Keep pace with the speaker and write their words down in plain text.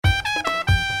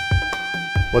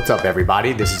What's up,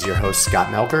 everybody? This is your host, Scott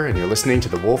Melker, and you're listening to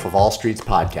the Wolf of All Streets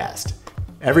podcast.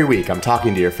 Every week, I'm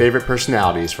talking to your favorite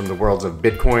personalities from the worlds of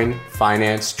Bitcoin,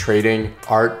 finance, trading,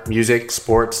 art, music,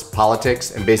 sports,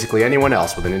 politics, and basically anyone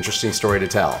else with an interesting story to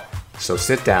tell. So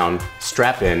sit down,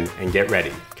 strap in, and get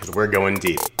ready, because we're going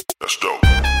deep. Let's go.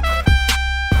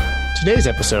 Today's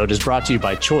episode is brought to you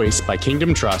by Choice by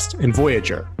Kingdom Trust and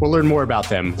Voyager. We'll learn more about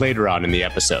them later on in the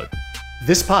episode.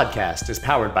 This podcast is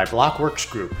powered by Blockworks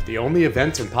Group, the only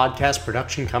events and podcast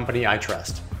production company I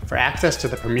trust. For access to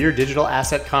the premier digital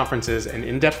asset conferences and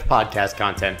in-depth podcast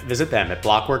content, visit them at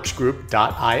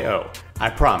blockworksgroup.io. I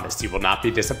promise you will not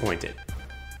be disappointed.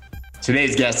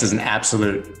 Today's guest is an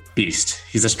absolute beast.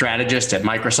 He's a strategist at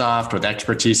Microsoft with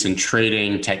expertise in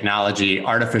trading, technology,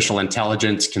 artificial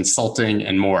intelligence, consulting,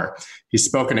 and more. He's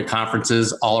spoken at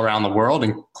conferences all around the world,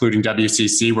 including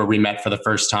WCC, where we met for the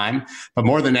first time. But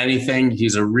more than anything,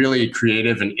 he's a really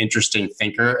creative and interesting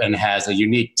thinker and has a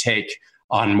unique take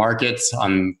on markets,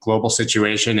 on global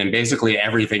situation, and basically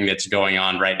everything that's going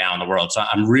on right now in the world. So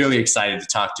I'm really excited to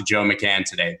talk to Joe McCann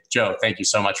today. Joe, thank you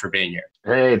so much for being here.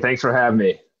 Hey, thanks for having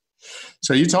me.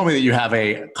 So you told me that you have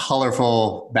a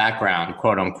colorful background,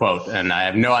 quote unquote, and I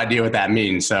have no idea what that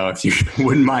means. So if you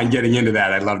wouldn't mind getting into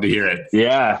that, I'd love to hear it.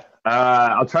 Yeah,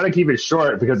 I'll try to keep it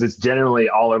short because it's generally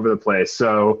all over the place.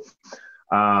 So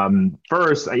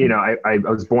first, I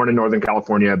was born in Northern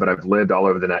California, but I've lived all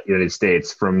over the United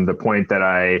States from the point that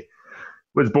I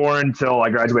was born till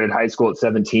I graduated high school at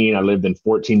 17. I lived in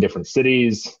 14 different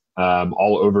cities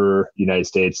all over the United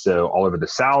States. So all over the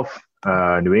South,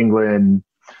 New England,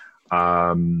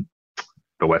 the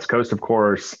West Coast, of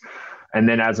course. And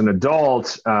then as an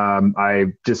adult,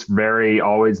 I've just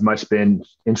always much been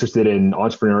interested in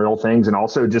entrepreneurial things and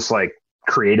also just like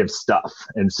creative stuff.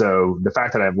 And so the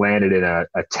fact that I've landed in a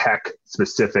tech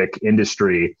specific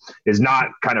industry is not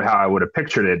kind of how I would have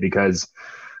pictured it, because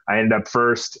I ended up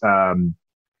first, I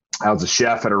was a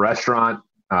chef at a restaurant.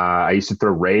 I used to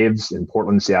throw raves in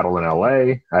Portland, Seattle, and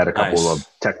LA. I had a couple of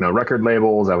techno record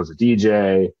labels. I was a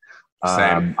DJ.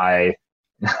 I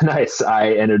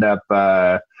ended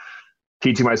up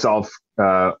teaching myself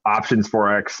options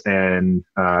forex and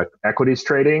equities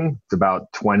trading. It's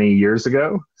about 20 years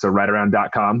ago. So right around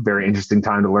 .com, very interesting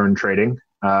time to learn trading.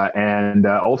 And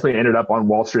ultimately ended up on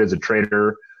Wall Street as a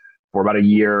trader for about a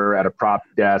year at a prop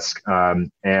desk,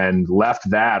 and left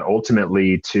that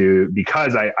ultimately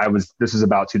because this is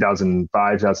about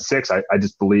 2005, 2006. I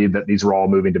just believed that these were all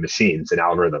moving to machines and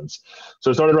algorithms. So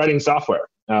I started writing software.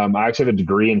 I actually have a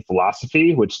degree in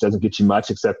philosophy, which doesn't get you much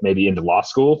except maybe into law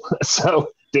school.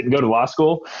 So didn't go to law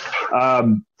school.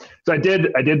 So I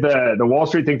did the Wall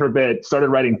Street thing for a bit, started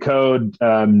writing code,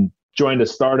 joined a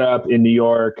startup in New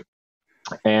York.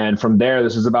 And from there,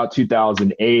 this was about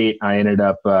 2008, I ended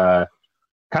up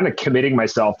kind of committing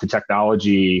myself to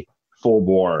technology full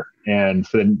bore. And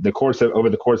for over the course of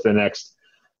the next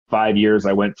 5 years,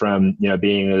 I went from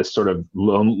being this sort of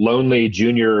lonely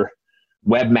junior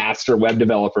webmaster, web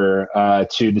developer,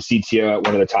 to the CTO at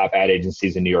one of the top ad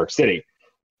agencies in New York City.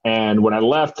 And when I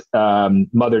left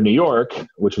Mother New York,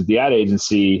 which was the ad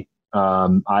agency,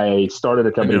 I started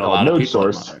a company called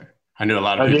NodeSource. I knew a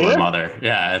lot of people at Mother.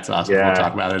 Yeah, it's awesome. Yeah. We'll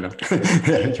talk about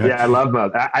it. Yeah, I love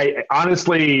Mother. I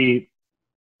honestly,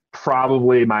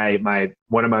 probably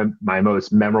one of my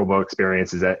most memorable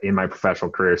experiences in my professional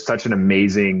career. Such an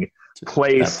amazing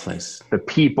place. The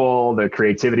people, the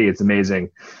creativity, it's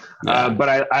amazing. Yeah.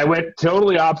 But I went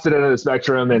totally opposite end of the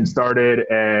spectrum and started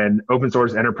an open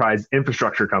source enterprise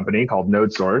infrastructure company called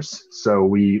NodeSource. So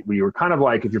we were kind of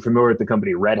like, if you're familiar with the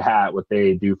company Red Hat, what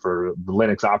they do for the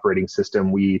Linux operating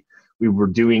system, we were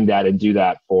doing that and do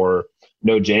that for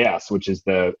Node.js, which is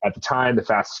at the time, the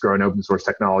fastest growing open source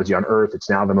technology on earth. It's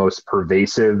now the most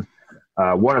pervasive,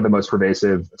 one of the most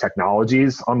pervasive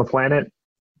technologies on the planet.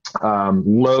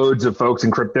 Loads of folks in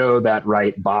crypto that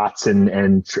write bots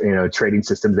and trading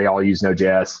systems, they all use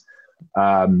Node.js.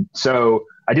 So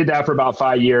I did that for about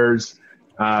 5 years.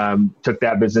 Took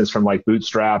that business from like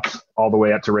bootstrapped all the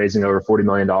way up to raising over $40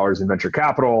 million in venture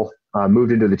capital.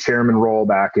 Moved into the chairman role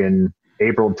back in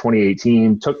April of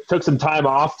 2018. Took some time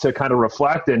off to kind of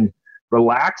reflect and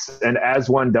relax. And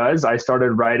as one does, I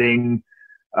started writing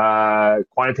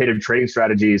quantitative trading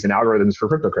strategies and algorithms for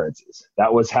cryptocurrencies.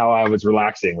 That was how I was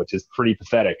relaxing, which is pretty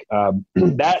pathetic.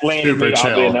 That landed me,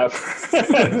 oddly enough,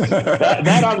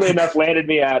 that oddly enough landed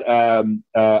me at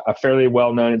a fairly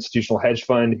well-known institutional hedge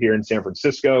fund here in San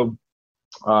Francisco,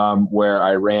 where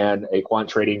I ran a quant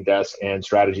trading desk and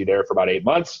strategy there for about 8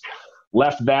 months.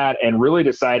 Left that and really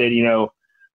decided,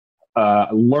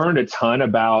 learned a ton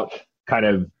about kind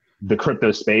of the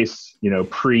crypto space,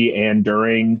 pre and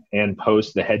during and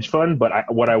post the hedge fund. But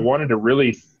what I wanted to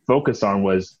really focus on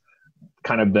was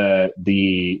kind of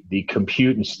the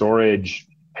compute and storage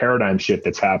paradigm shift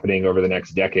that's happening over the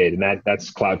next decade, and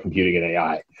that's cloud computing and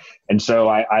AI. And so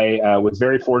I was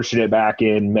very fortunate back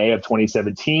in May of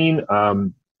 2017.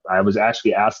 I was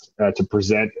actually asked to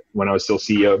present when I was still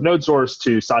CEO of NodeSource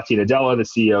to Satya Nadella, the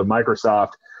CEO of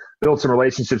Microsoft, build some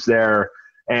relationships there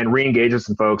and re-engage with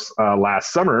some folks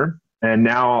last summer. And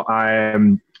now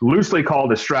I'm loosely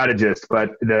called a strategist,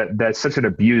 but that's such an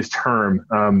abused term.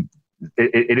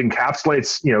 It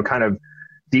encapsulates, kind of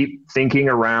deep thinking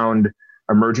around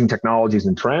emerging technologies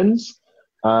and trends,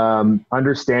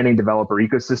 understanding developer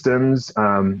ecosystems,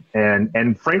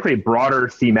 and frankly, broader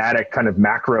thematic kind of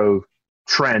macro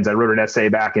trends. I wrote an essay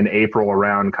back in April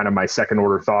around kind of my second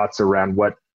order thoughts around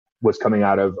what was coming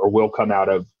out of or will come out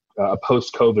of a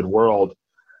post-COVID world.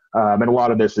 And a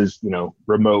lot of this is,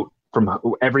 remote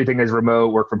everything is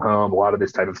remote, work from home, a lot of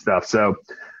this type of stuff. So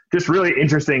just really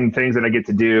interesting things that I get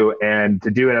to do, and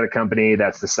to do it at a company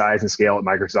that's the size and scale at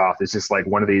Microsoft is just like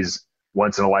one of these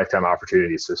once in a lifetime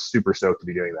opportunities. So super stoked to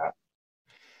be doing that.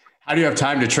 How do you have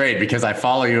time to trade? Because I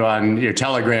follow you on your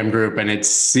Telegram group, and it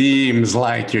seems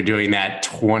like you're doing that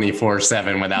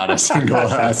 24/7 without a single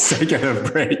second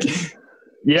of break.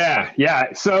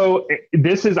 Yeah. So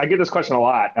I get this question a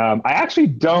lot. I actually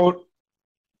don't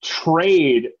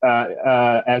trade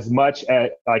as much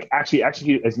at actually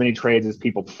execute as many trades as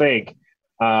people think.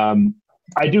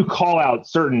 I do call out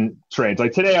certain trades.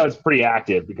 Like today, I was pretty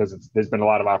active because there's been a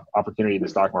lot of opportunity in the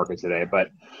stock market today. But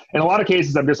in a lot of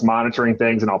cases, I'm just monitoring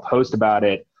things and I'll post about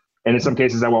it. And in some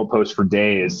cases, I won't post for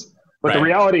days. But The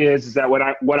reality is that what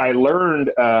I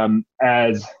learned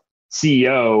as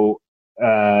CEO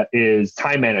is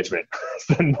time management.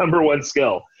 It's the number one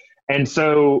skill. And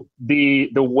so the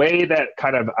way that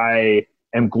kind of I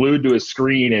am glued to a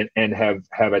screen and have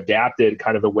adapted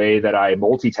kind of the way that I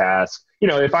multitask.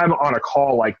 If I'm on a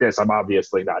call like this, I'm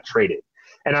obviously not trading,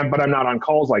 but I'm not on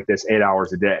calls like this 8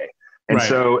 hours a day. And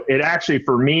so it actually,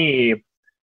 for me,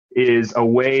 is a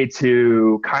way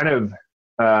to kind of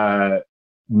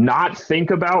not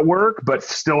think about work, but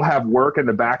still have work in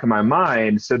the back of my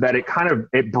mind, so that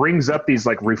it brings up these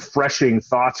like refreshing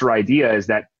thoughts or ideas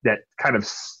that kind of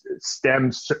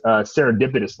stems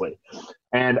serendipitously.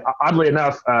 And oddly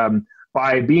enough,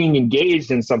 by being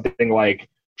engaged in something like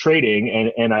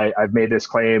trading, and I've made this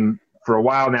claim for a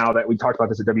while now that we talked about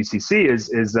this at WCC, is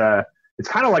it's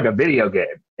kind of like a video game.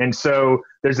 And so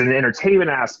there's an entertainment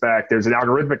aspect, there's an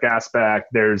algorithmic aspect,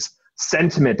 there's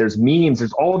sentiment, there's memes,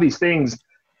 there's all of these things.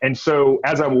 And so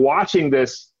as I'm watching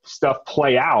this stuff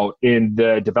play out in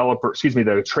the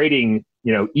the trading,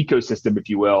 ecosystem, if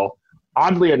you will,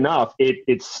 oddly enough,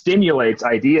 it stimulates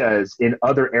ideas in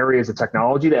other areas of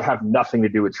technology that have nothing to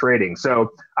do with trading. So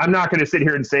I'm not going to sit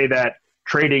here and say that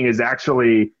trading is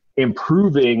actually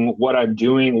improving what I'm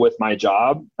doing with my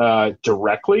job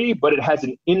directly, but it has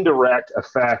an indirect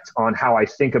effect on how I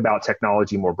think about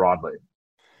technology more broadly.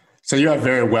 So you have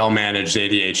very well managed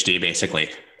ADHD,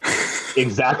 basically.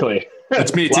 Exactly.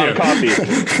 That's me too. A lot of coffee.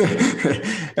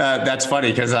 That's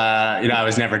funny because I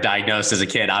was never diagnosed as a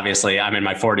kid. Obviously, I'm in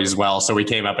my 40s as well, so we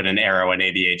came up in an era when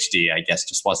ADHD, I guess,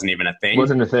 just wasn't even a thing.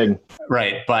 Wasn't a thing,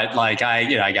 right? But like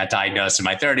I got diagnosed in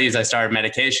my 30s. I started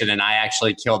medication, and I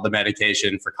actually killed the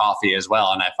medication for coffee as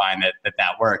well. And I find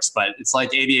that works. But it's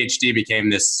like ADHD became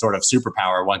this sort of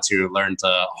superpower once you learn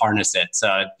to harness it. So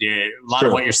a lot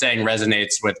of what you're saying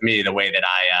resonates with me, the way that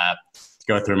I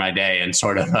go through my day and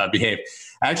sort of behave.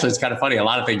 Actually, it's kind of funny. A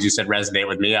lot of things you said resonate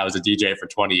with me. I was a DJ for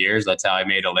 20 years. That's how I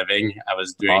made a living. I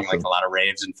was doing like a lot of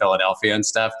raves in Philadelphia and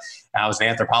stuff. I was an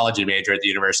anthropology major at the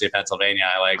University of Pennsylvania.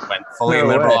 I went fully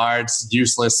liberal arts,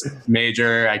 useless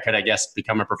major. I could, I guess,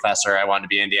 become a professor. I wanted to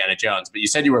be Indiana Jones. But you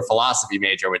said you were a philosophy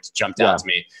major, which jumped out to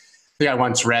me. I think I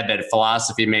once read that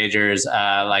philosophy majors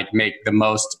make the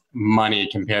most money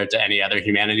compared to any other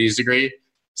humanities degree.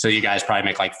 So you guys probably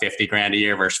make like 50 grand a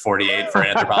year versus 48 for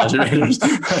anthropology majors.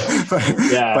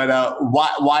 But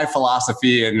why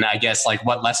philosophy? And I guess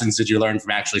what lessons did you learn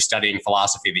from actually studying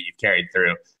philosophy that you've carried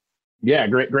through? Yeah,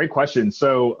 great question.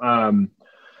 So,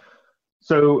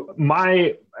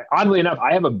 oddly enough,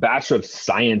 I have a Bachelor of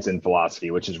Science in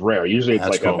philosophy, which is rare. Usually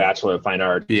it's a Bachelor of Fine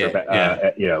Arts, and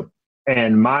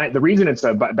the reason it's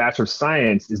a Bachelor of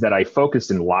Science is that I focused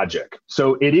in logic.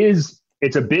 So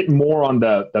it's a bit more on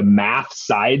the math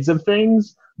sides of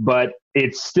things, but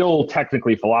it's still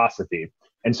technically philosophy.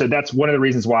 And so that's one of the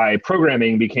reasons why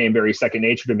programming became very second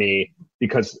nature to me,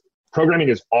 because programming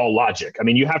is all logic. I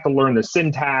mean, you have to learn the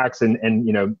syntax and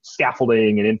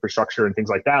scaffolding and infrastructure and things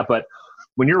like that. But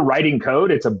when you're writing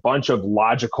code, it's a bunch of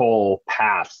logical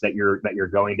paths that you're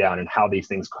going down and how these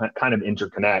things kind of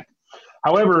interconnect.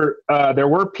 However, there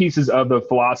were pieces of the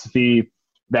philosophy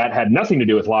that had nothing to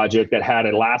do with logic that had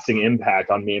a lasting impact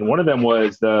on me. And one of them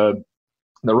was the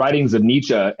writings of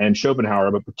Nietzsche and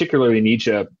Schopenhauer, but particularly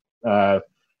Nietzsche.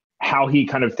 How he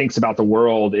kind of thinks about the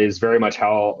world is very much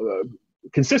how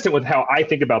consistent with how I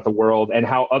think about the world and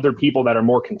how other people that are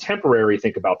more contemporary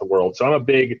think about the world. So I'm a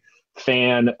big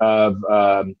fan of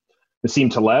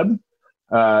Nassim Taleb,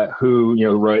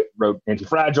 who wrote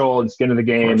Anti-Fragile and Skin in the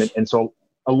Game, and so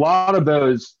a lot of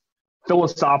those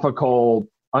philosophical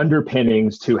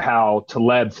underpinnings to how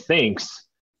Taleb thinks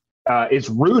is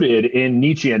rooted in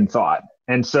Nietzschean thought.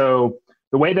 And so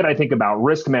the way that I think about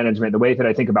risk management, the way that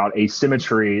I think about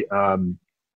asymmetry and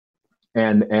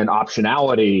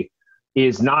optionality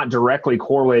is not directly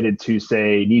correlated to,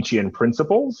 say, Nietzschean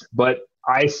principles, but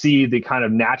I see the kind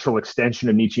of natural extension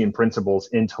of Nietzschean principles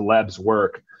in Taleb's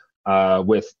work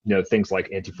with things like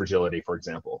anti-fragility, for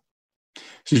example.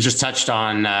 So you just touched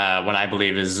on what I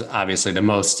believe is obviously the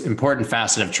most important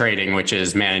facet of trading, which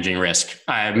is managing risk.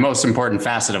 Most important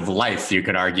facet of life, you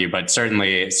could argue, but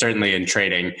certainly in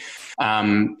trading.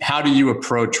 How do you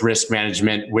approach risk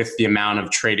management with the amount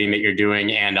of trading that you're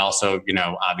doing and also,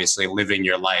 obviously living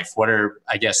your life? What are,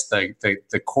 I guess,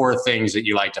 the core things that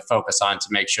you like to focus on to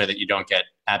make sure that you don't get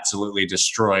absolutely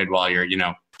destroyed while you're,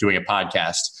 doing a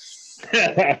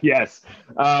podcast? Yes.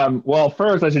 Well,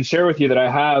 first I should share with you that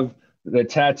I have the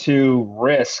tattoo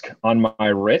Risk on my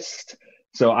wrist.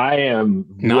 So I am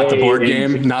not the board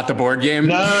game. Not the board game.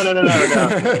 No.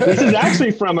 This is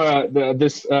actually from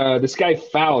this guy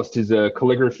Faust, who's a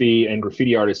calligraphy and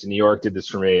graffiti artist in New York, did this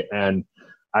for me, and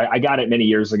I got it many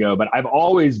years ago. But I've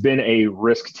always been a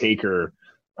risk taker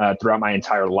throughout my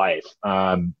entire life,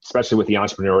 especially with the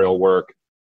entrepreneurial work,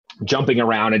 jumping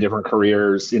around in different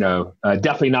careers.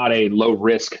 Definitely not a low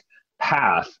risk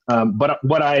path. But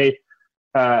what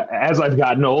as I've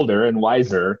gotten older and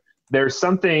wiser, there's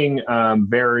something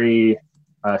very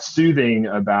soothing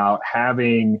about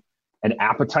having an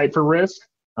appetite for risk,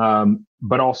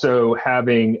 but also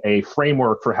having a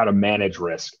framework for how to manage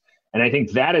risk. And I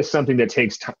think that is something that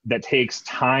takes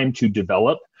time to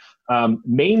develop,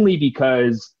 mainly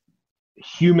because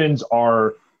humans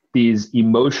are these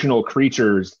emotional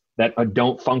creatures that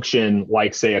don't function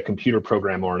like, say, a computer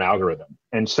program or an algorithm.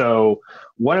 And so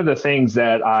one of the things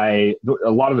that a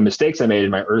lot of the mistakes I made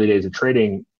in my early days of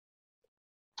trading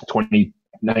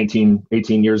 19,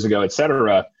 18 years ago, et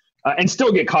cetera, and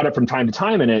still get caught up from time to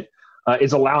time in it,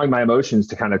 is allowing my emotions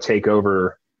to kind of take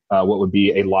over what would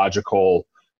be a logical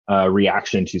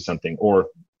reaction to something, or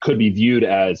could be viewed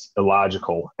as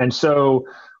illogical. And so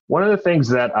one of the things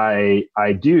that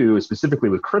I do specifically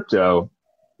with crypto,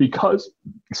 because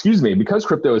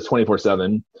crypto is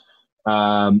 24/7,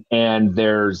 and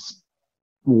there's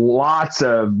lots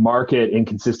of market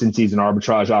inconsistencies and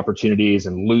arbitrage opportunities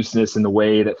and looseness in the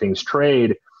way that things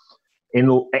trade.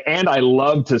 And I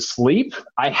love to sleep.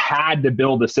 I had to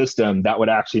build a system that would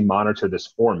actually monitor this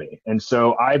for me. And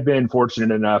so I've been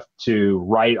fortunate enough to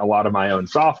write a lot of my own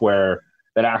software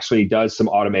that actually does some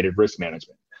automated risk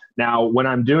management. Now, when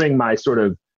I'm doing my sort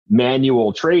of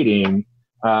manual trading,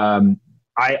 I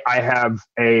have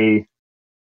a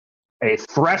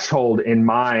threshold in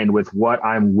mind with what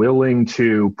I'm willing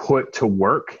to put to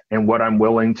work and what I'm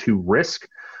willing to risk,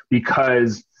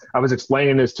 because I was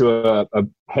explaining this to a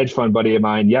hedge fund buddy of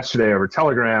mine yesterday over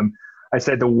Telegram. I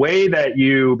said, the way that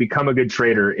you become a good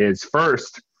trader is,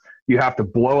 first, you have to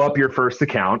blow up your first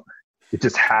account. It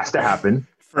just has to happen.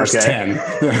 First 10.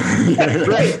 That's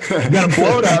right. You got to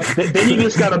blow it up. Then you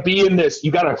just got to be in this.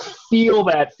 You got to feel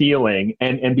that feeling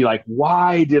and be like,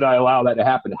 why did I allow that to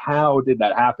happen? How did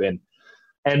that happen?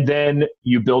 And then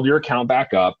you build your account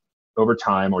back up over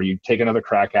time, or you take another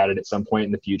crack at it at some point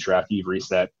in the future after you've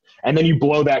reset. And then you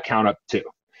blow that count up too.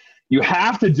 You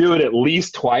have to do it at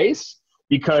least twice,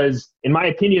 because in my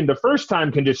opinion, the first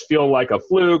time can just feel like a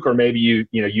fluke, or maybe you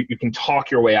can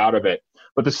talk your way out of it.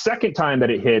 But the second time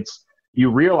that it hits, you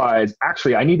realize,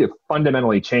 actually, I need to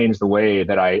fundamentally change the way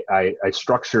that I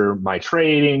structure my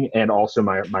trading and also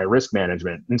my risk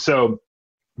management. And so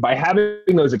by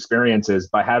having those experiences,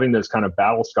 by having those kind of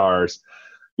battle scars,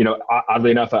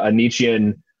 oddly enough, a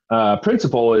Nietzschean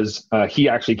principle is he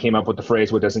actually came up with the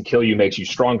phrase, what doesn't kill you makes you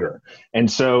stronger.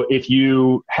 And so if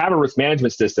you have a risk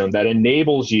management system that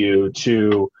enables you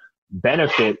to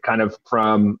benefit kind of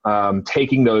from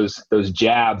taking those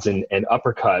jabs and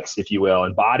uppercuts, if you will,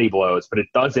 and body blows, but it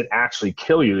doesn't actually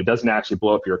kill you, it doesn't actually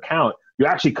blow up your account, you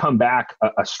actually come back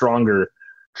a stronger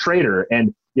trader.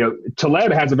 And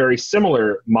Taleb has a very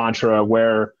similar mantra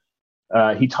where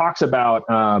he talks about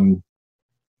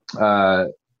uh,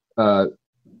 uh,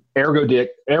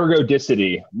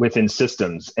 ergodicity within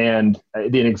systems. And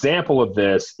an example of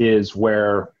this is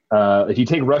where if you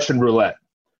take Russian roulette,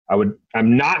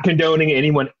 I'm not condoning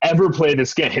anyone ever play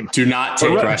this game. Do not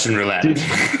take Russian roulette.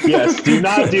 Yes, do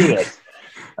not do this.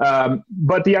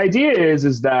 But the idea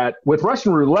is that with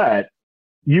Russian roulette,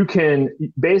 you can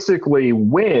basically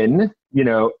win,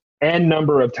 n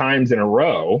number of times in a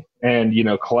row and,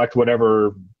 collect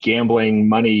whatever gambling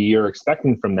money you're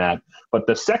expecting from that. But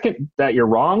the second that you're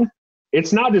wrong,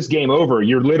 it's not just game over.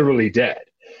 You're literally dead.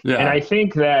 Yeah. And I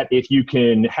think that if you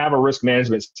can have a risk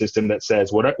management system that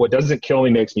says what doesn't kill me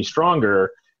makes me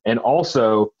stronger, and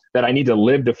also that I need to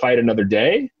live to fight another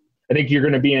day, I think you're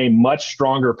going to be in a much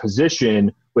stronger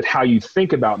position with how you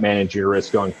think about managing your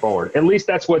risk going forward. At least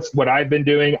that's what I've been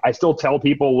doing. I still tell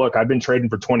people, look, I've been trading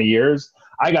for 20 years.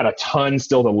 I got a ton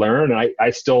still to learn, and I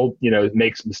still,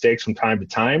 make mistakes from time to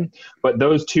time. But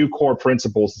those two core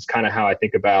principles is kind of how I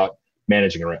think about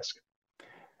managing risk.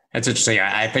 It's interesting.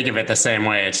 I think of it the same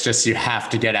way. It's just you have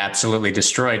to get absolutely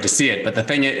destroyed to see it. But the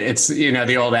thing, it's,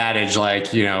 the old adage, like,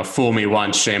 fool me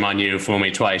once, shame on you. Fool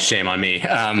me twice, shame on me.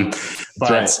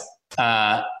 But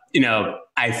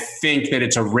I think that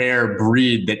it's a rare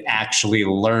breed that actually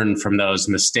learn from those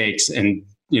mistakes and,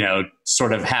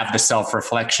 sort of have the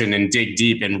self-reflection and dig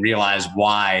deep and realize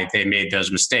why they made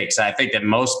those mistakes. I think that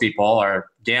most people are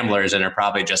gamblers and are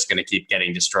probably just going to keep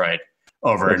getting destroyed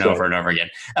over and over and over again,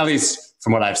 at least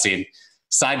from what I've seen.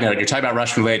 Side note, you're talking about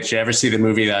Russian roulette. Did you ever see the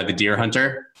movie The Deer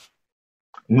Hunter?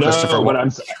 No,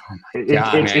 but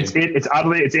it's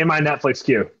oddly, it's in my Netflix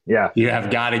queue. Yeah. You have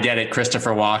got to get it.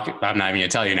 Christopher Walken. I'm not even going to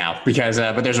tell you now because,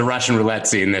 but there's a Russian roulette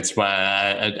scene that's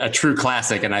a true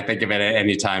classic. And I think of it at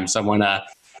any time someone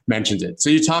mentions it.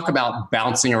 So you talk about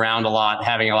bouncing around a lot,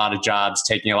 having a lot of jobs,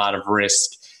 taking a lot of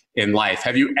risk in life.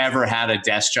 Have you ever had a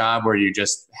desk job where you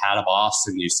just had a boss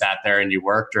and you sat there and you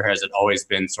worked, or has it always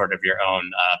been sort of your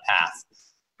own path?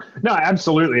 No,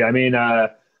 absolutely. I mean, I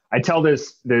tell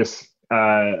this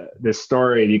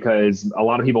story because a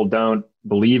lot of people don't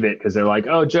believe it because they're like,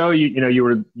 "Oh, Joe, you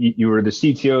were the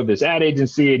CTO of this ad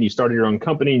agency and you started your own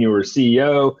company and you were a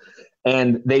CEO,"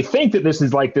 and they think that this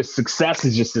success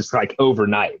is just this like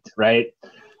overnight, right?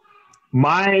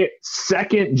 My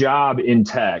second job in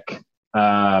tech,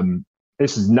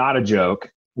 this is not a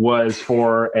joke, was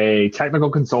for a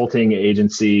technical consulting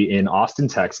agency in Austin,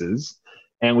 Texas.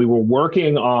 And we were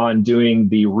working on doing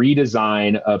the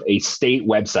redesign of a state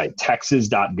website.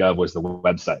 Texas.gov was the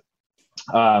website.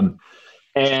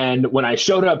 And when I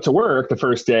showed up to work the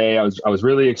first day, I was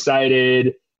really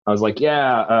excited. I was like,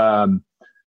 I'm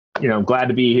glad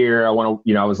to be here. I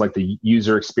was like the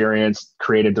user experience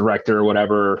creative director or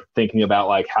whatever, thinking about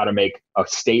like how to make a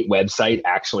state website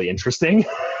actually interesting,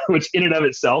 which in and of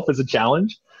itself is a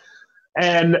challenge.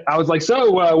 And I was like,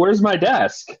 so where's my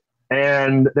desk?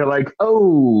 And they're like,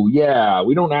 oh, yeah,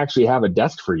 we don't actually have a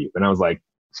desk for you. And I was like,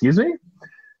 excuse me?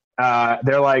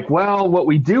 They're like, well, what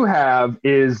we do have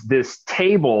is this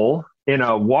table in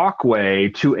a walkway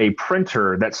to a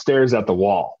printer that stares at the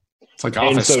wall. It's like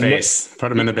office space. Put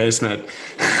them in the basement.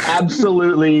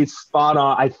 Absolutely spot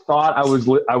on. I thought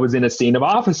I was in a scene of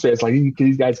Office Space. Like,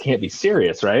 these guys can't be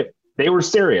serious, right? They were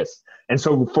serious. And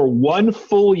so for one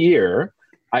full year,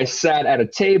 I sat at a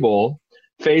table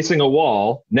facing a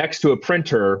wall next to a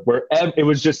printer where it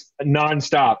was just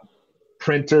nonstop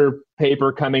printer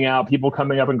paper coming out, people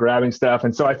coming up and grabbing stuff.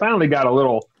 And so I finally got a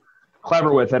little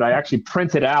clever with it. I actually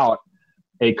printed out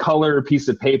a color piece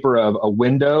of paper of a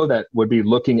window that would be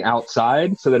looking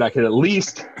outside so that I could at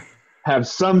least have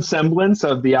some semblance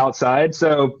of the outside.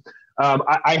 So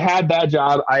I had that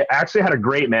job. I actually had a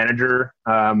great manager.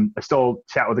 I still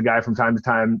chat with the guy from time to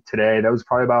time today. That was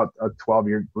probably about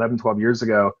 11, 12 years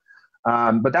ago.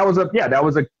 But that was a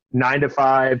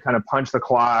 9-to-5 kind of punch the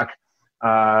clock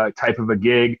type of a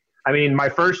gig. I mean, my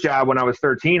first job when I was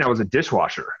 13, I was a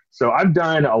dishwasher. So I've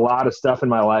done a lot of stuff in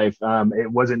my life.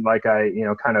 It wasn't like I,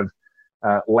 kind of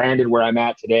landed where I'm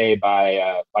at today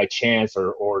by chance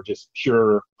or just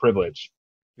pure privilege.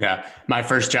 Yeah. My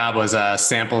first job was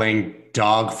sampling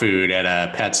dog food at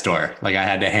a pet store. Like I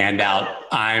had to hand out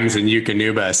Iams and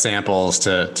Eukanuba samples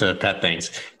to pet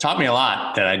things. Taught me a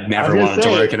lot that I never wanted to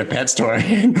work at a pet store.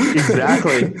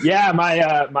 Exactly. Yeah.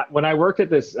 My when I worked at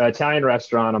this Italian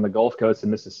restaurant on the Gulf Coast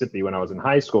in Mississippi when I was in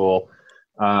high school,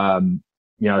 I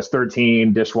was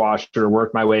 13, dishwasher,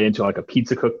 worked my way into like a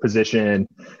pizza cook position.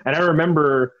 And I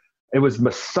remember it was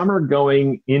the summer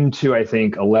going into, I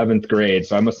think, 11th grade.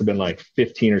 So I must have been like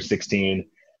 15 or 16.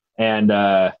 And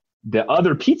the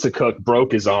other pizza cook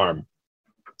broke his arm.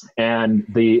 And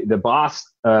the boss,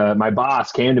 my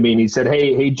boss, came to me and he said,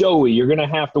 hey, Joey, you're going to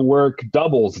have to work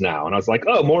doubles now. And I was like,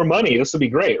 oh, more money. This will be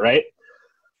great, right?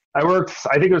 I worked,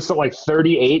 I think it was something like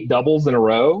 38 doubles in a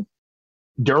row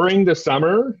during the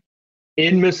summer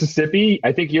in Mississippi.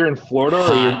 I think you're in Florida,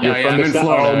 or you're from I'm in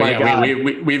Florida. Oh my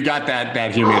God. We've got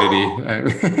that humidity.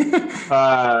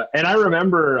 And I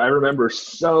remember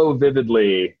so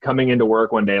vividly coming into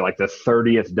work one day, like the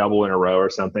 30th double in a row or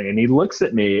something. And he looks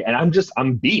at me and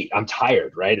I'm beat. I'm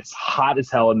tired, right? It's hot as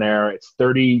hell in there. It's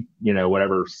 30,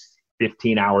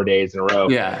 15-hour days in a row.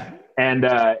 Yeah. And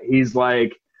he's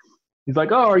like,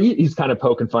 oh, he's kind of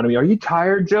poking fun of me. Are you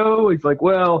tired, Joe? He's like,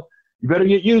 well, you better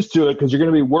get used to it because you're going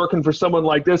to be working for someone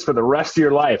like this for the rest of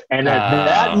your life. And at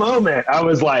that moment, I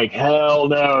was like, hell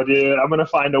no, dude. I'm going to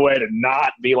find a way to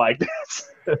not be like this.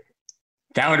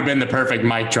 That would have been the perfect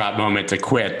mic drop moment to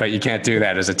quit, but you can't do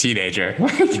that as a teenager.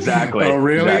 Exactly. Oh,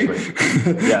 really?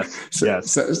 Exactly. Yes.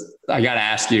 Yes. So I got to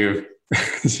ask you,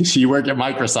 you work at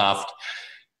Microsoft.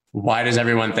 Why does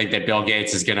everyone think that Bill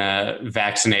Gates is going to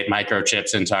vaccinate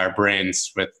microchips into our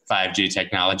brains with 5G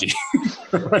technology?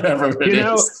 Whatever it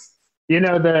is.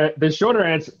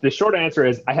 The short answer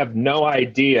is I have no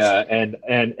idea, and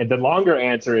the longer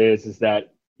answer is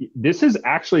that this is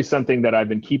actually something that I've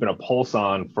been keeping a pulse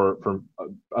on for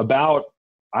about,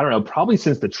 I don't know, probably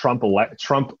since the Trump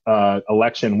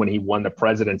election when he won the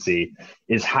presidency,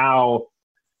 is how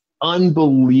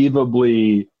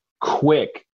unbelievably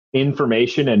quick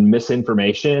information and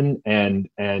misinformation and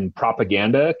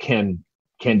propaganda can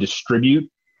distribute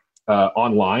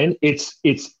online. It's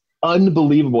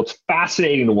unbelievable. It's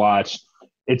fascinating to watch.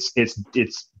 It's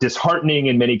disheartening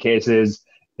in many cases.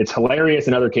 It's hilarious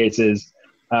in other cases.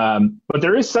 But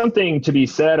there is something to be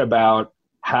said about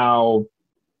how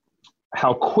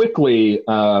quickly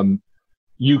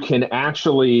you can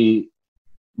actually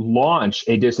launch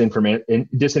a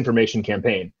disinformation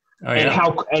campaign. Oh, yeah.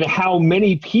 and how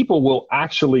many people will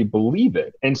actually believe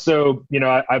it. And so,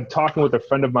 I'm talking with a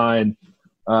friend of mine,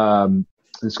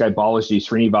 this guy Balaji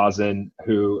Srinivasan,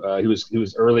 who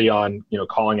was early on,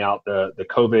 calling out the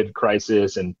COVID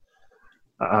crisis, and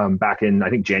back in,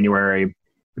 I think, January.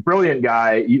 A brilliant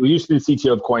guy. He used to be the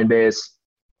CTO of Coinbase,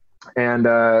 and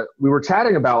we were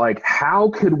chatting about like how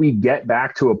could we get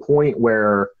back to a point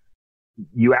where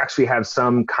you actually have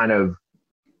some kind of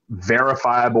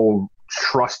verifiable,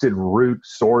 trusted root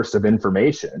source of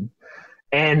information.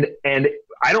 And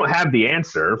I don't have the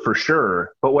answer for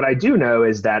sure, but what I do know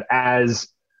is that as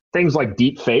things like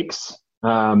deep fakes,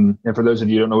 and for those of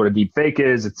you who don't know what a deep fake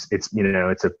is, it's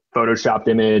a photoshopped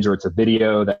image, or it's a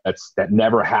video that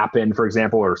never happened, for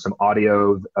example, or some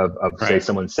audio of right, say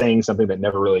someone saying something that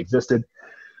never really existed.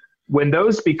 When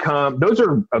those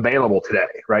are available today,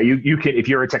 right? You can, if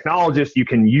you're a technologist, you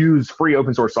can use free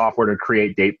open source software to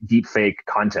create deep fake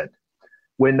content.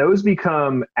 When those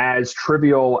become as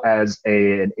trivial as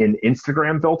an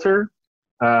Instagram filter,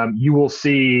 you will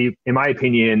see, in my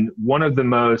opinion, one of the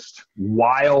most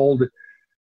wild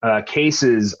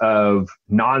cases of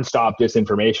nonstop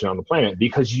disinformation on the planet,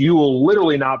 because you will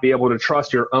literally not be able to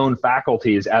trust your own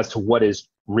faculties as to what is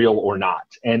real or not.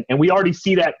 And we already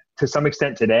see that to some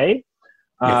extent today.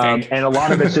 And a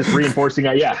lot of it's just reinforcing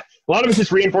a lot of it's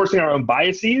just reinforcing our own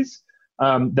biases.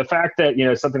 The fact that,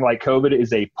 something like COVID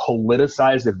is a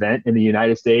politicized event in the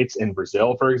United States and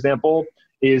Brazil, for example,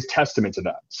 is testament to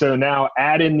that. So now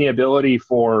add in the ability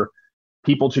for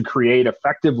people to create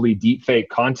effectively deepfake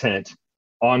content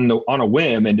on a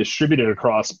whim and distribute it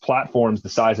across platforms the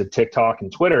size of TikTok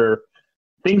and Twitter.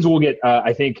 Things will get,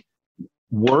 I think,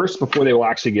 worse before they will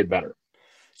actually get better.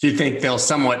 Do you think they'll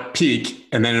somewhat peak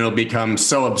and then it'll become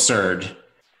so absurd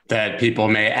that people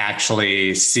may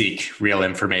actually seek real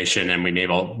information and we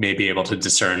may be able to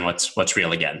discern what's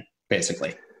real again,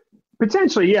 basically?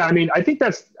 Potentially, yeah. I mean, I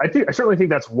certainly think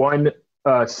that's one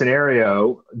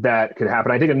scenario that could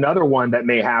happen. I think another one that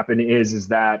may happen is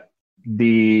that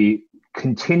the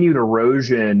continued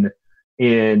erosion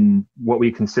in what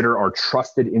we consider our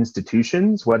trusted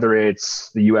institutions, whether it's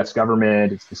the US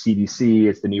government, it's the CDC,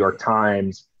 it's the New York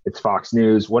Times, it's Fox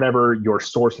News, whatever your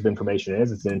source of information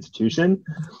is, it's an institution.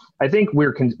 I think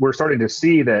we're starting to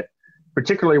see that,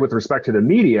 particularly with respect to the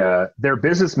media, their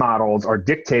business models are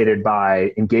dictated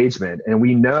by engagement. And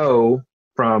we know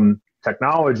from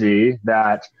technology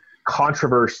that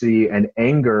controversy and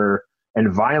anger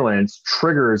and violence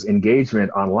triggers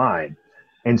engagement online.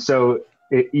 And so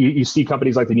you see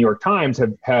companies like the New York Times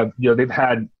have they've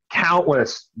had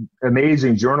countless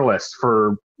amazing journalists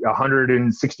for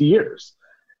 160 years.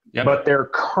 Yep. But their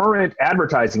current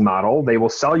advertising model, they will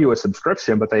sell you a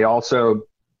subscription, but they also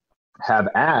have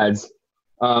ads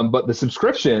But the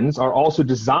subscriptions are also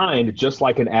designed just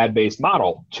like an ad-based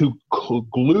model to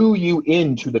glue you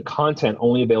into the content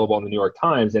only available on the New York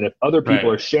Times. And if other people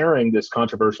are sharing this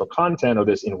controversial content or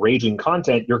this enraging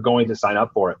content, you're going to sign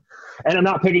up for it. And I'm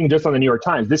not picking just on the New York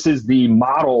Times. This is the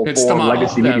model for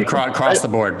legacy media. Across the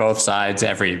board, both sides,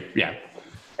 And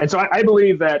so I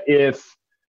believe that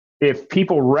if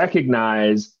people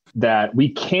recognize that we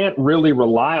can't really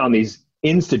rely on these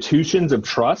institutions of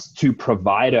trust to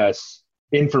provide us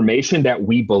information that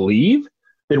we believe,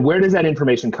 then where does that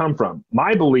information come from?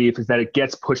 My belief is that it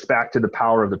gets pushed back to the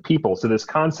power of the people. So this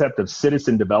concept of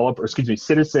citizen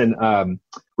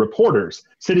reporters,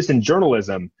 citizen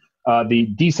journalism, the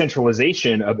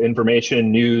decentralization of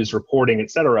information, news, reporting,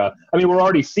 et cetera. I mean, we're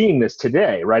already seeing this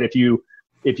today, right? If you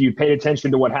paid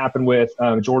attention to what happened with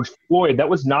George Floyd, that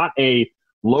was not a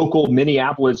local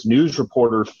Minneapolis news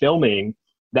reporter filming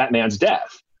that man's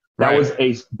death. That was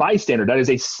a bystander. That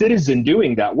is a citizen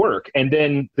doing that work. And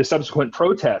then the subsequent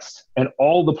protests and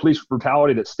all the police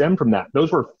brutality that stemmed from that,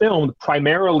 those were filmed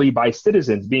primarily by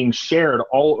citizens being shared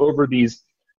all over these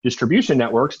distribution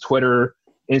networks, Twitter,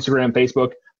 Instagram,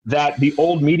 Facebook, that the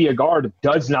old media guard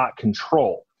does not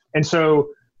control. And so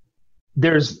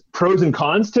there's pros and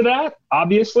cons to that,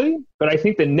 obviously. But I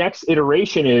think the next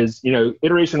iteration is,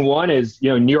 iteration 1 is,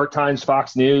 New York Times,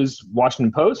 Fox News,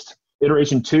 Washington Post.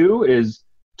 Iteration 2 is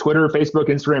Twitter, Facebook,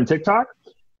 Instagram, TikTok.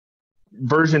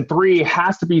 Version 3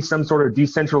 has to be some sort of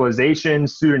decentralization,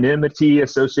 pseudonymity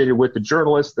associated with the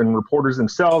journalists and reporters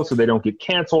themselves so they don't get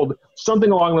canceled,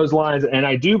 something along those lines. And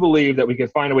I do believe that we can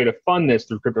find a way to fund this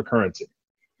through cryptocurrency.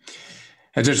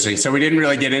 That's interesting. So we didn't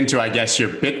really get into, I guess, your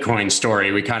Bitcoin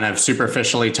story. We kind of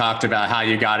superficially talked about how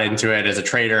you got into it as a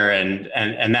trader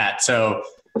and that. So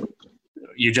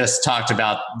you just talked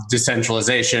about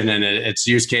decentralization and its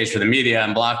use case for the media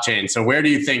and blockchain. So where do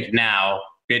you think now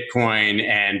Bitcoin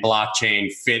and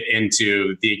blockchain fit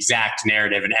into the exact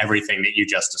narrative and everything that you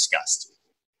just discussed?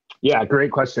 Yeah,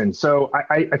 great question. So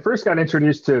I first got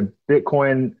introduced to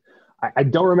Bitcoin. I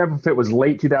don't remember if it was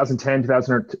late 2010,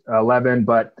 2011,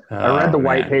 but I read the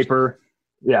white paper.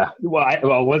 Yeah.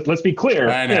 Well, let's be clear.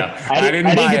 I know. I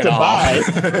didn't get to buy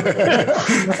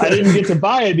it. I didn't get to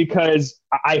buy it because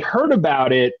I heard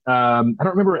about it. I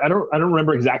don't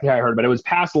remember exactly how I heard, but it was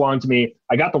passed along to me.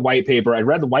 I got the white paper. I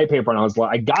read the white paper, and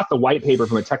I got the white paper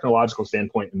from a technological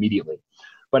standpoint immediately.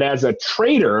 But as a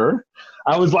trader,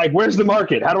 I was like, "Where's the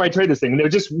market? How do I trade this thing?" And it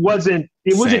just wasn't.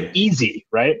 It wasn't easy,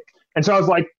 right? And so I was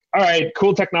like, all right,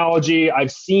 cool technology.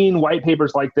 I've seen white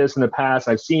papers like this in the past.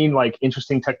 I've seen like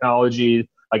interesting technology,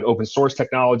 like open source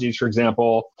technologies, for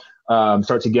example,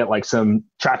 start to get like some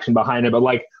traction behind it. But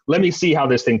like, let me see how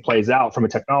this thing plays out from a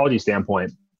technology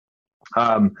standpoint.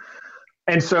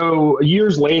 And so a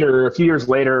few years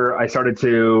later, I started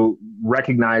to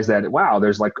recognize that, wow,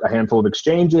 there's like a handful of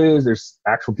exchanges. There's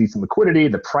actual decent liquidity.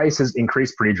 The price has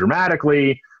increased pretty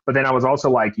dramatically. But then I was also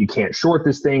like, you can't short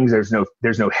this thing. There's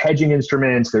no hedging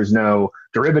instruments. There's no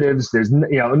derivatives. There's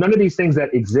none of these things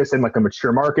that exist in like a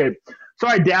mature market. So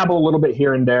I dabble a little bit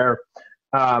here and there.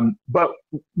 But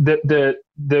the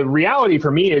reality for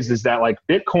me is that like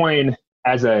Bitcoin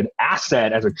as an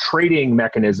asset, as a trading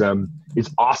mechanism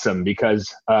is awesome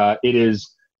because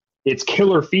its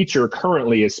killer feature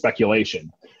currently is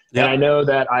speculation. Yep. And I know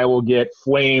that I will get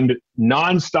flamed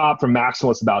nonstop from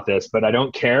maximalists about this, but I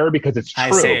don't care because it's true.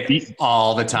 I say it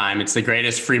all the time. It's the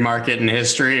greatest free market in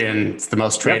history, and it's the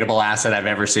most tradable asset I've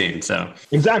ever seen. So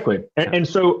exactly. And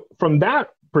so from that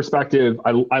perspective,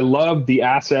 I love the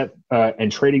asset and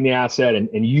trading the asset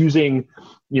and using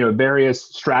various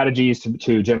strategies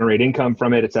to generate income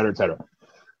from it, et cetera, et cetera.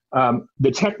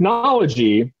 The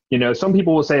technology, some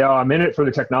people will say, oh, I'm in it for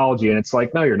the technology. And it's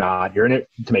like, no, you're not. You're in it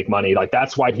to make money. Like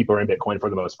that's why people are in Bitcoin for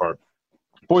the most part.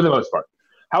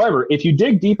 However, if you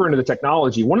dig deeper into the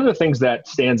technology, one of the things that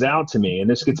stands out to me, and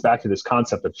this gets back to this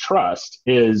concept of trust,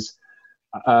 is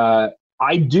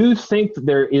I do think that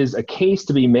there is a case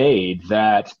to be made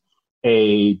that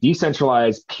a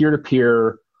decentralized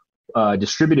peer-to-peer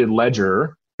distributed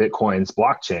ledger, Bitcoin's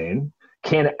blockchain,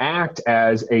 can act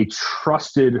as a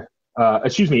trusted,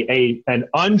 an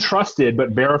untrusted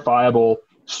but verifiable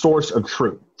source of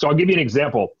truth. So I'll give you an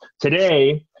example.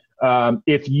 Today,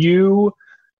 if you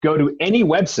go to any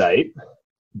website,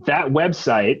 that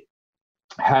website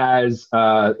has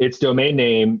its domain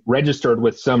name registered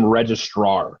with some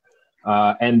registrar,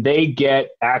 and they get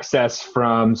access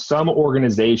from some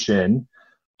organization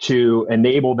to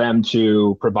enable them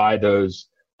to provide those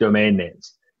domain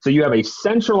names. So you have a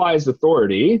centralized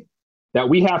authority that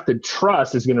we have to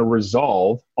trust is going to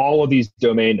resolve all of these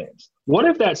domain names. What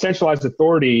if that centralized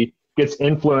authority gets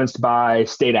influenced by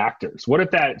state actors? What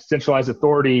if that centralized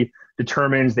authority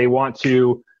determines they want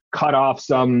to cut off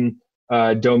some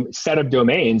set of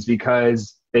domains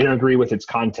because they don't agree with its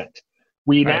content.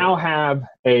 We now have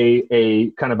a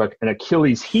kind of an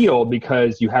Achilles heel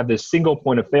because you have this single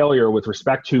point of failure with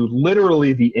respect to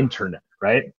literally the internet,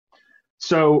 right?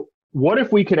 So what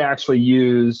if we could actually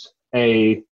use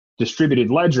a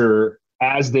distributed ledger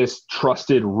as this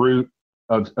trusted root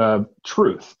of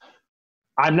truth?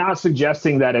 I'm not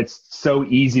suggesting that it's so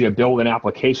easy to build an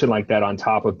application like that on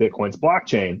top of Bitcoin's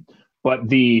blockchain, but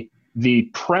the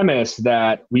premise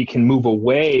that we can move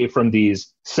away from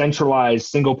these centralized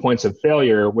single points of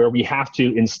failure where we have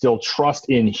to instill trust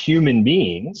in human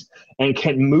beings and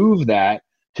can move that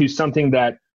to something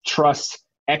that trusts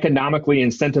economically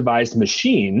incentivized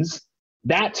machines,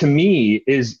 that to me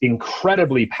is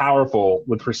incredibly powerful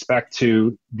with respect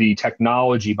to the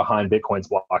technology behind Bitcoin's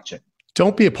blockchain.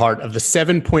 Don't be a part of the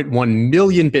 7.1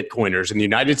 million Bitcoiners in the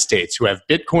United States who have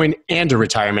Bitcoin and a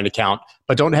retirement account,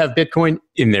 but don't have Bitcoin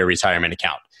in their retirement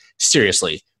account.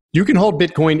 Seriously, you can hold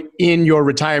Bitcoin in your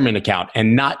retirement account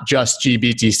and not just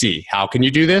GBTC. How can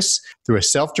you do this? Through a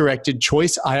self-directed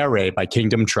Choice IRA by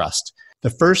Kingdom Trust. The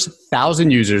first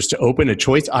 1,000 users to open a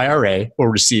Choice IRA will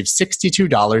receive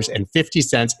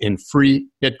 $62.50 in free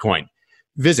Bitcoin.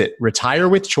 Visit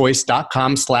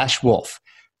retirewithchoice.com/wolf.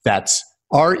 That's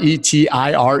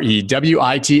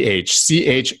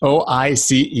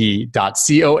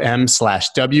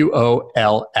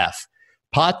retirewithchoice.com/WOLF.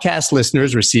 Podcast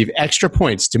listeners receive extra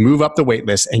points to move up the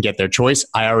waitlist and get their Choice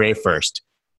IRA first.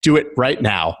 Do it right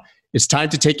now. It's time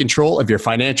to take control of your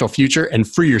financial future and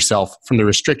free yourself from the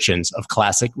restrictions of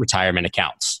classic retirement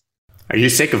accounts. Are you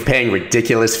sick of paying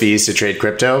ridiculous fees to trade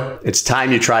crypto? It's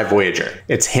time you try Voyager.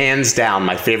 It's hands down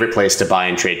my favorite place to buy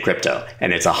and trade crypto,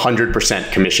 and it's 100%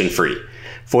 commission free.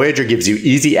 Voyager gives you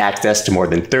easy access to more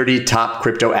than 30 top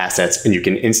crypto assets, and you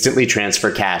can instantly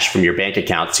transfer cash from your bank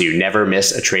account so you never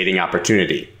miss a trading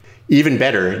opportunity. Even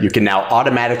better, you can now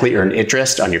automatically earn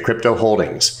interest on your crypto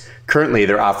holdings. Currently,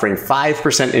 they're offering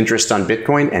 5% interest on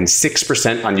Bitcoin and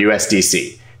 6% on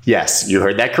USDC. Yes, you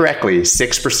heard that correctly,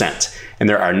 6%. And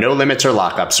there are no limits or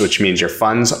lockups, which means your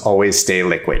funds always stay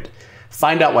liquid.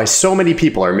 Find out why so many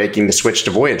people are making the switch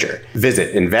to Voyager.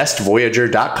 Visit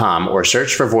investvoyager.com or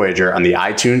search for Voyager on the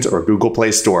iTunes or Google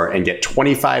Play Store and get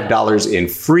 $25 in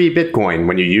free Bitcoin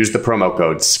when you use the promo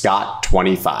code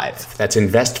SCOTT25. That's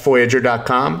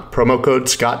investvoyager.com, promo code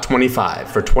SCOTT25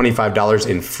 for $25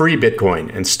 in free Bitcoin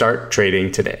and start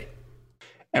trading today.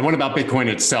 And what about Bitcoin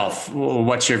itself?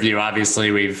 What's your view?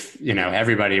 Obviously, we have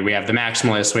the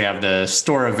maximalists, we have the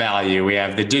store of value, we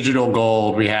have the digital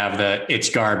gold, we have the it's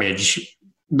garbage,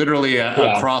 literally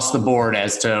across the board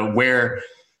as to where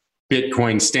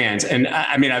Bitcoin stands. And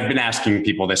I mean, I've been asking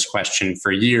people this question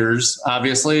for years,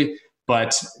 obviously,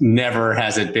 but never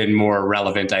has it been more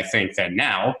relevant, I think, than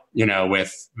now,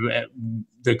 with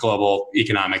the global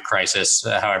economic crisis,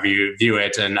 however you view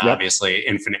it, and obviously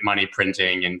infinite money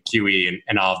printing and QE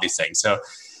and all of these things. So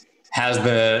has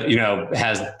the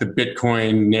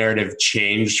Bitcoin narrative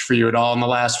changed for you at all in the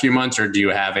last few months, or do you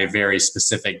have a very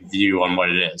specific view on what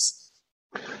it is?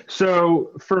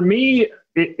 So for me,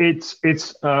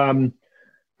 it's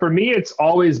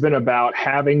always been about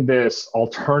having this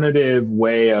alternative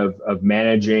way of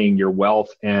managing your wealth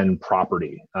and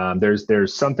property.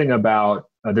 There's something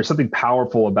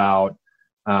powerful about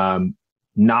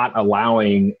not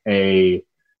allowing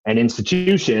an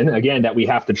institution, again, that we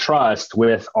have to trust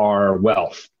with our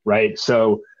wealth, right?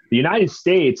 So the United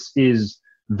States is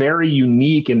very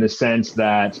unique in the sense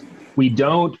that we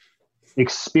don't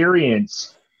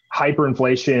experience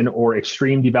hyperinflation or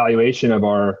extreme devaluation of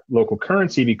our local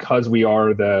currency because we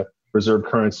are the reserve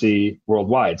currency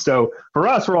worldwide. So for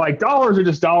us, we're like, dollars are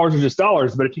just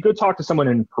dollars. But if you go talk to someone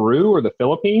in Peru or the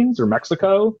Philippines or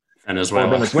Mexico or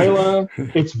Venezuela,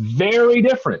 it's very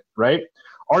different, right?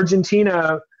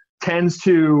 Argentina tends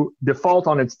to default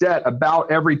on its debt about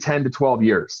every 10 to 12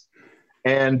 years.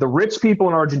 And the rich people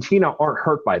in Argentina aren't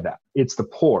hurt by that. It's the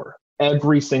poor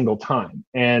every single time.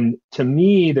 And to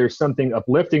me, there's something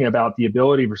uplifting about the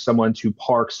ability for someone to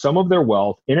park some of their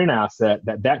wealth in an asset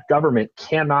that government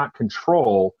cannot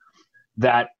control,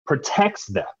 that protects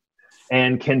them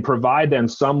and can provide them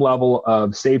some level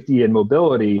of safety and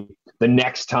mobility the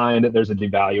next time that there's a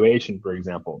devaluation, for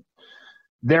example.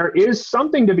 There is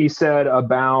something to be said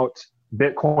about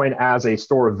Bitcoin as a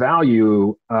store of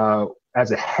value,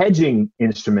 as a hedging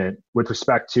instrument with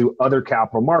respect to other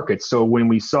capital markets. So when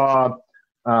we saw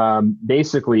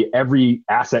basically every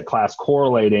asset class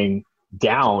correlating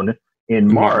down in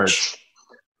March,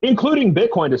 including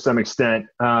Bitcoin to some extent.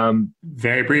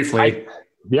 Very briefly.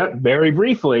 Very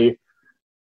briefly.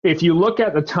 if you look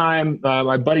at the time,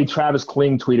 my buddy Travis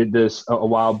Kling tweeted this a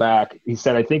while back. He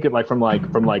said, I think from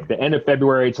the end of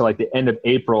February to like the end of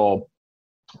April,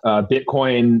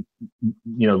 Bitcoin,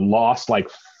 lost like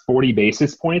 40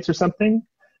 basis points or something.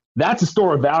 That's a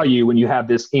store of value when you have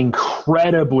this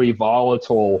incredibly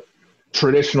volatile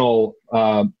traditional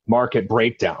market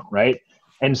breakdown, right?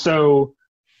 And so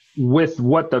with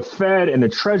what the Fed and the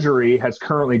Treasury has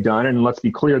currently done, and let's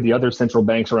be clear, the other central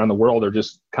banks around the world are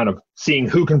just kind of seeing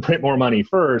who can print more money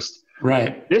first.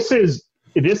 Right. This is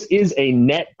a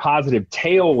net positive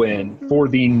tailwind for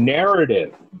the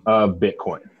narrative of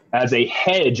Bitcoin as a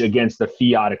hedge against the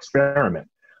fiat experiment.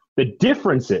 The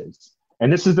difference is,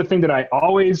 and this is the thing that I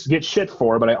always get shit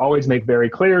for, but I always make very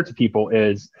clear to people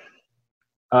is,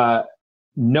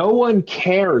 no one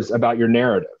cares about your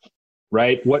narrative,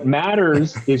 right? What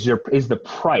matters is the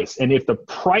price. And if the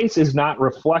price is not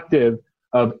reflective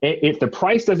of, if the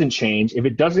price doesn't change, if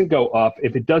it doesn't go up,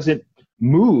 if it doesn't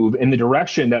move in the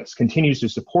direction that continues to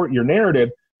support your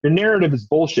narrative is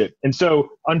bullshit. And so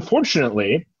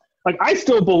unfortunately, like, I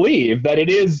still believe that it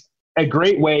is a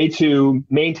great way to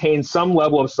maintain some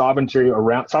level of sovereignty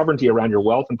around your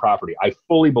wealth and property. I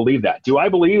fully believe that. Do I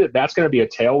believe that that's going to be a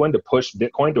tailwind to push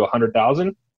Bitcoin to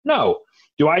 100,000? No.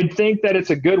 Do I think that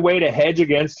it's a good way to hedge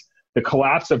against the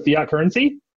collapse of fiat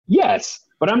currency? Yes.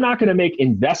 But I'm not going to make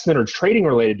investment or trading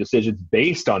related decisions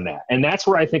based on that. And that's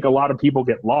where I think a lot of people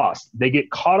get lost. They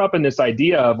get caught up in this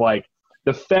idea of like,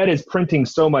 the Fed is printing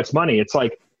so much money. It's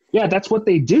like, yeah, that's what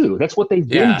they do. That's what they've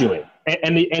been doing.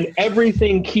 And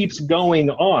everything keeps going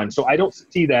on. So I don't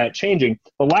see that changing.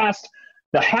 The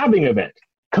halving event,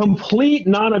 complete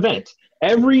non-event.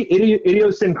 Every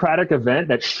idiosyncratic event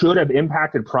that should have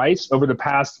impacted price over the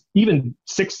past even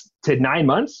 6 to 9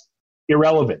 months,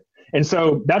 irrelevant. And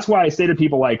so that's why I say to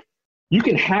people, like, you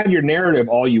can have your narrative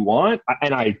all you want,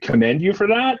 and I commend you for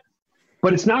that,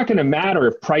 but it's not going to matter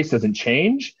if price doesn't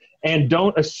change. And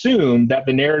don't assume that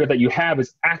the narrative that you have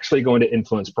is actually going to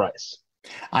influence price.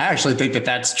 I actually think that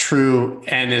that's true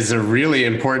and is a really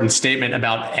important statement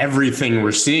about everything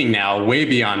we're seeing now, way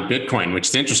beyond Bitcoin, which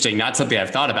is interesting, not something I've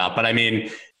thought about. But I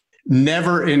mean,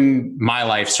 never in my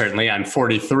life, certainly, I'm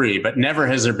 43, but never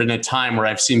has there been a time where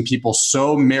I've seen people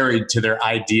so married to their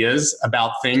ideas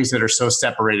about things that are so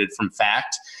separated from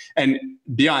fact. And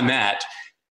beyond that,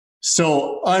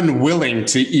 so unwilling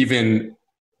to even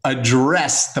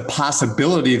address the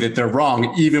possibility that they're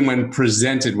wrong, even when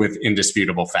presented with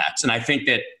indisputable facts. And I think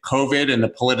that COVID and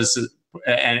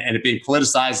and it being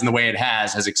politicized in the way it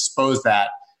has exposed that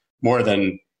more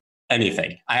than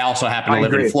anything. I also happen to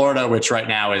live in Florida, which right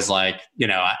now is like,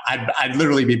 I'd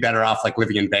literally be better off like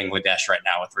living in Bangladesh right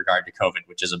now with regard to COVID,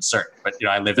 which is absurd. But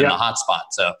I live in the hot spot.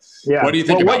 So what do you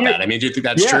think about that? I mean, do you think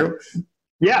that's true?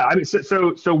 Yeah, I mean,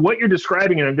 so what you're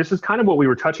describing, and this is kind of what we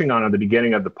were touching on at the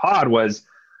beginning of the pod, was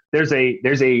there's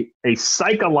a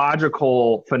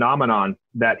psychological phenomenon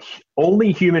that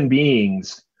only human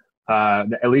beings,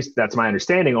 at least that's my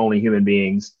understanding, only human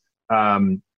beings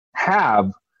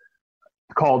have,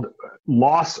 called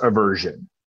loss aversion.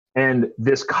 And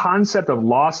this concept of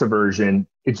loss aversion,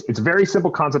 it's a very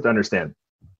simple concept to understand.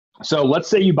 So let's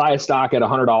say you buy a stock at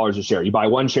 $100 a share. You buy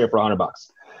one share for $100.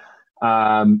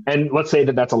 And let's say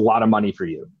that that's a lot of money for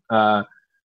you.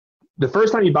 The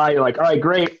first time you buy, you're like, all right,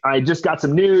 great. I just got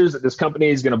some news that this company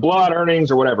is going to blow out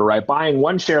earnings or whatever, right? Buying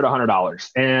one share at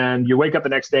 $100, and you wake up the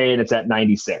next day and it's at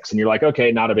 96, and you're like,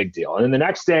 okay, not a big deal. And then the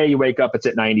next day you wake up, it's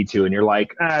at 92, and you're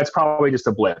like, it's probably just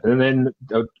a blip. And then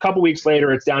a couple weeks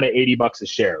later, it's down to $80 a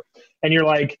share, and you're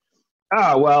like,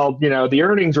 oh, well, the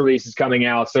earnings release is coming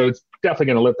out, so it's definitely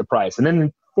going to lift the price. And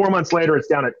then 4 months later, it's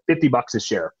down at $50 a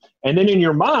share. And then in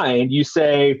your mind, you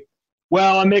say,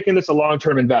 well, I'm making this a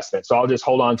long-term investment, so I'll just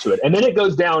hold on to it. And then it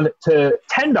goes down to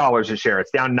 $10 a share.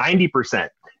 It's down 90%.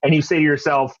 And you say to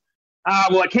yourself,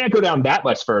 well, I can't go down that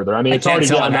much further. I mean, it's already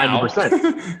down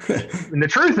 90%. And the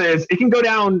truth is, it can go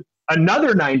down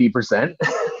another 90%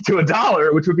 to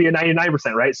 $1, which would be a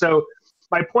 99%, right? So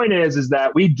my point is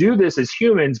that we do this as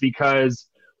humans because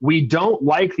we don't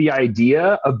like the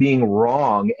idea of being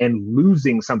wrong and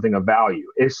losing something of value.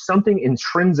 There's something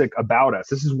intrinsic about us.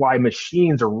 This is why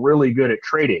machines are really good at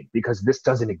trading, because this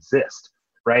doesn't exist,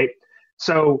 right?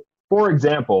 So, for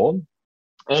example,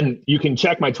 and you can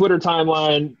check my Twitter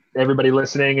timeline, everybody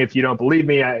listening, if you don't believe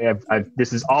me,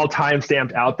 this is all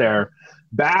time-stamped out there.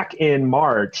 Back in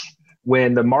March,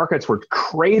 when the markets were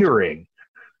cratering,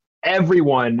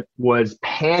 everyone was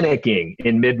panicking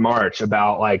in mid-March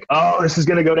about like, oh, this is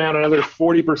going to go down another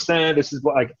 40%. This is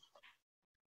like,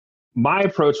 my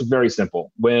approach was very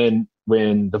simple. When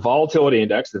the volatility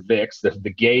index, the VIX, the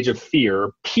gauge of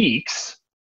fear peaks,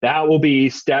 that will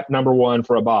be step number one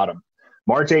for a bottom.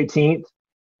 March 18th,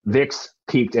 VIX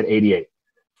peaked at 88.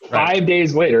 Right. 5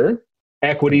 days later,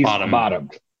 equities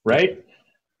bottomed, right?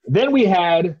 Then we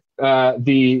had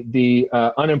the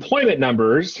unemployment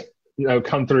numbers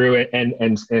come through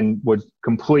and was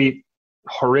complete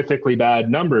horrifically bad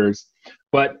numbers.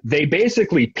 But they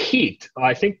basically peaked,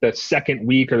 I think, the second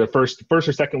week or the first or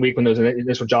second week when those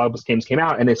initial jobs came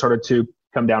out, and they started to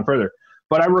come down further.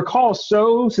 But I recall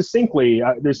so succinctly,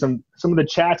 there's some of the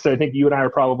chats that I think you and I are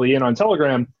probably in on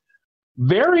Telegram,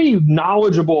 very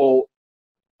knowledgeable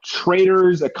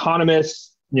traders,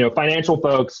 economists, financial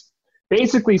folks,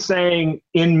 basically saying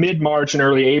in mid-March and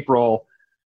early April,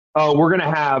 oh, we're going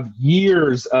to have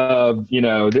years of,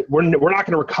 we're not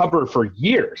going to recover for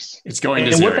years. It's going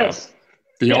to zero.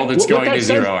 The old it's going to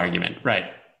zero argument,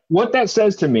 right? What that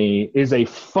says to me is a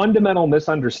fundamental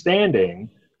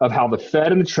misunderstanding of how the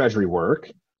Fed and the Treasury work.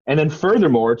 And then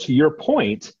furthermore, to your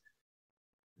point,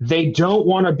 they don't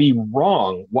want to be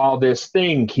wrong while this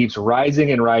thing keeps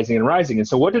rising and rising and rising. And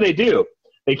so what do?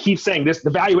 They keep saying the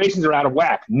valuations are out of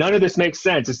whack. None of this makes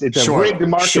sense. It's a rigged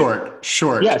market.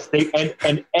 Short. Yes.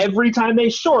 And every time they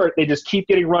short, they just keep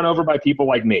getting run over by people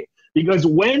like me. Because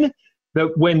when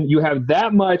you have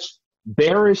that much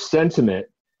bearish sentiment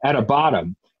at a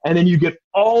bottom, and then you get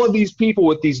all of these people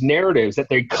with these narratives that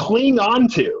they cling on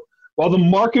to while the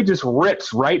market just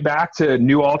rips right back to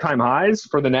new all-time highs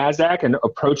for the NASDAQ and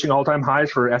approaching all-time highs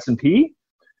for S&P,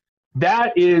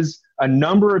 that is a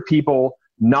number of people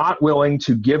not willing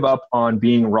to give up on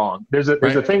being wrong. There's a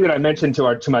thing that I mentioned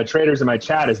to my traders in my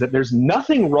chat is that there's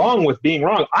nothing wrong with being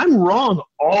wrong. I'm wrong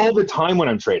all the time when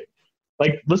I'm trading.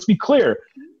 Like, let's be clear.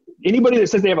 Anybody that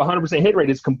says they have a 100% hit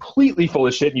rate is completely full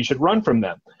of shit, and you should run from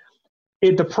them.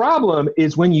 The problem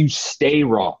is when you stay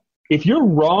wrong. If you're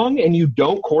wrong and you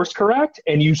don't course correct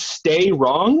and you stay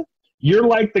wrong, you're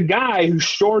like the guy who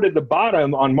shorted the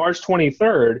bottom on March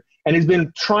 23rd and has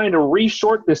been trying to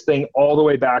re-short this thing all the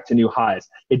way back to new highs.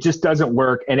 It just doesn't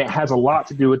work, and it has a lot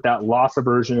to do with that loss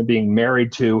aversion of being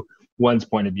married to one's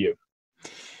point of view.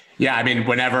 Yeah, I mean,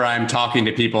 whenever I'm talking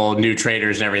to people, new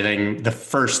traders and everything, the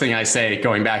first thing I say,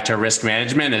 going back to risk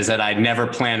management, is that I never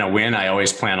plan a win. I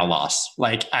always plan a loss.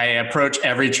 Like, I approach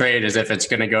every trade as if it's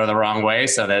going to go the wrong way,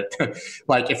 so that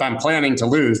like if I'm planning to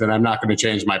lose, then I'm not going to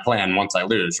change my plan once I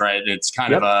lose, right? It's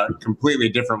kind of a completely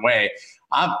different way.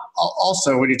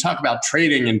 Also, when you talk about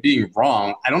trading and being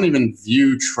wrong, I don't even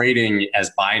view trading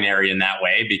as binary in that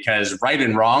way, because right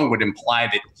and wrong would imply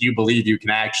that you believe you can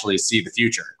actually see the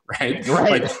future, right?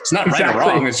 Like, it's not right or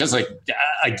wrong. It's just like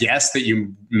a guess that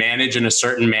you manage in a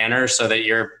certain manner so that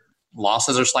your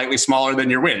losses are slightly smaller than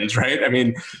your wins, right? I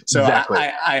mean, so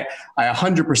I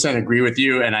 100% agree with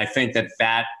you. And I think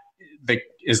that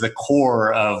is the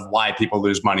core of why people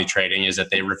lose money trading, is that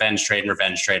they revenge trade,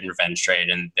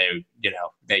 and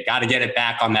they got to get it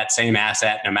back on that same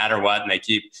asset no matter what, and they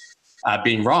keep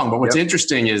being wrong. But what's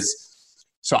interesting is,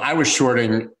 so I was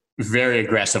shorting very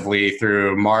aggressively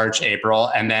through March,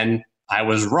 April, and then I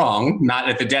was wrong, not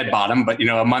at the dead bottom, but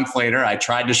a month later I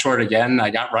tried to short again, I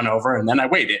got run over, and then I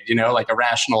waited, like a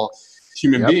rational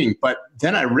human being. But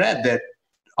then I read that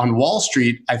on Wall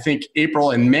Street, I think April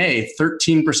and May,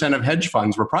 13% of hedge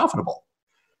funds were profitable.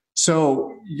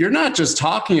 So you're not just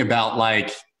talking about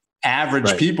like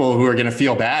average people who are going to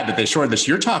feel bad that they shorted this.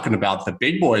 You're talking about the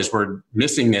big boys were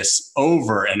missing this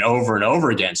over and over and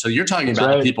over again. So you're talking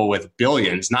about the people with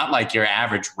billions, not like your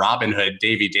average Robinhood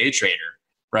Davy day trader,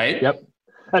 right? Yep.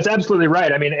 That's absolutely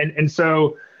right. I mean, and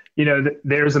so,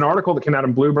 there's an article that came out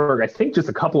in Bloomberg, I think just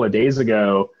a couple of days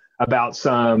ago, about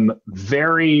some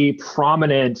very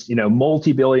prominent,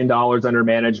 multi-billion dollars under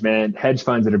management hedge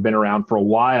funds that have been around for a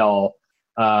while,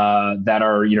 that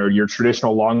are, your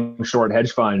traditional long short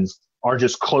hedge funds, are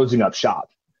just closing up shop.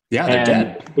 Yeah, they're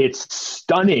dead. It's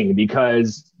stunning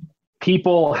because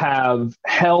people have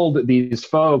held these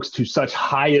folks to such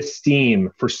high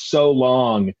esteem for so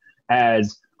long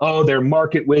as, oh, they're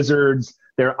market wizards,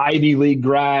 they're Ivy League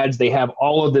grads, they have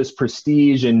all of this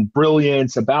prestige and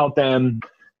brilliance about them.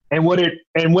 And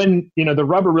when the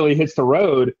rubber really hits the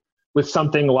road with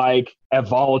something like a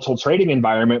volatile trading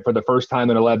environment for the first time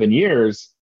in 11 years,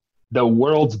 the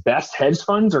world's best hedge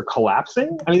funds are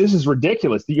collapsing. I mean, this is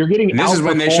ridiculous. You're getting this is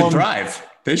when they should thrive.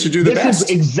 They should do the best. This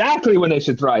is exactly when they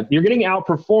should thrive. You're getting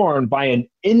outperformed by an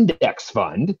index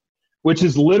fund, which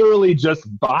is literally just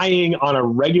buying on a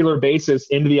regular basis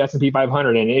into the S&P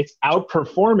 500, and it's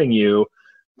outperforming you.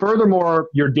 Furthermore,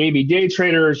 your Davy day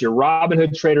traders, your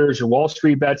Robinhood traders, your Wall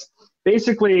Street bets,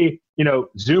 basically,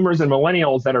 Zoomers and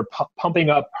millennials that are pumping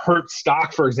up Hertz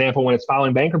stock, for example, when it's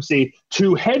filing bankruptcy,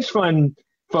 to hedge fund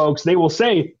folks, they will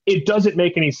say it doesn't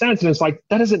make any sense. And it's like,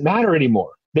 that doesn't matter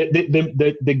anymore.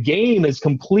 the game is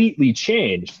completely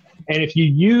changed. And if you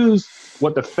use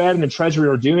what the Fed and the Treasury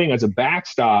are doing as a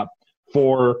backstop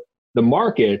for the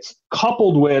markets,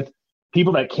 coupled with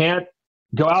people that can't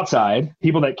go outside,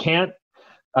 people that can't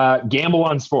gamble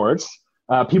on sports,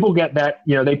 people get that,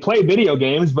 they play video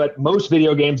games, but most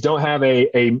video games don't have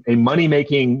a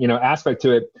money-making, aspect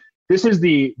to it. This is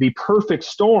the perfect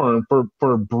storm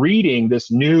for breeding this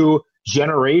new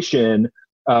generation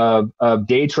of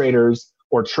day traders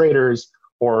or traders,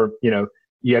 or,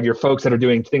 you have your folks that are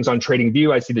doing things on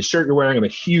TradingView. I see the shirt you're wearing. I'm a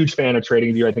huge fan of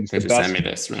TradingView. I think it's the best. Send me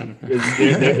this, man.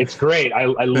 It's great. I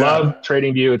love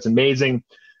TradingView. It's amazing.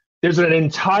 There's an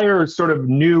entire sort of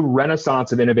new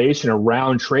renaissance of innovation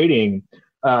around trading,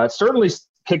 certainly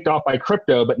kicked off by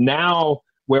crypto, but now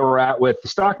where we're at with the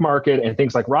stock market and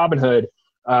things like Robinhood,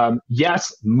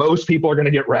 yes, most people are going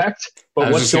to get wrecked,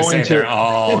 but what's going to they're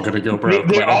all going to go broke.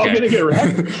 They're all going to get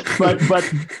wrecked.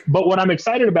 But what I'm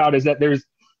excited about is that there's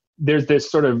this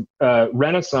sort of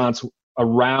renaissance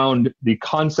around the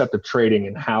concept of trading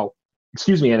and how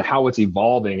it's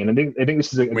evolving. And I think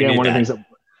this is again one of the things that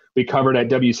we covered at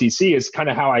WCC is kind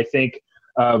of how I think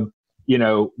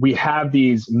we have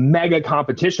these mega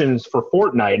competitions for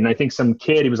Fortnite. And I think some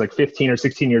kid, he was like 15 or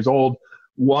 16 years old,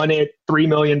 won it $3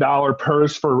 million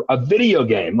purse for a video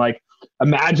game. Like,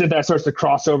 imagine if that starts to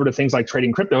cross over to things like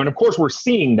trading crypto. And of course, we're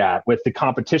seeing that with the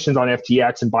competitions on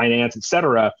FTX and Binance, et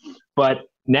cetera. But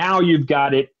now you've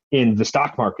got it in the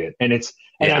stock market. And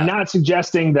I'm not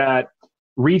suggesting that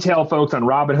retail folks on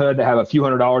Robinhood that have a few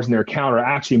 $100s in their account are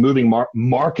actually moving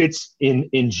markets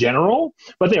in general,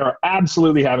 but they are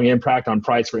absolutely having an impact on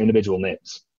price for individual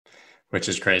names. Which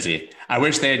is crazy. I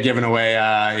wish they had given away,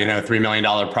 $3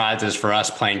 million prizes for us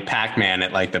playing Pac-Man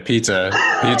at like the pizza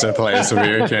place when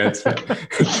we were kids.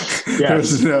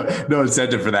 There's no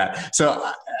incentive for that. So,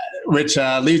 which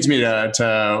leads me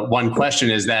to one question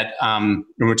is that when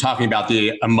we're talking about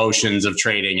the emotions of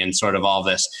trading and sort of all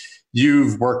this,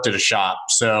 you've worked at a shop.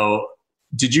 So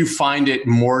did you find it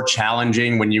more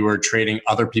challenging when you were trading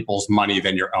other people's money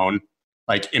than your own?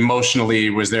 Like emotionally,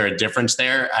 was there a difference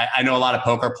there? I know a lot of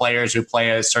poker players who play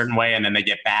a certain way and then they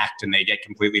get backed and they get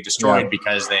completely destroyed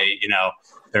because they,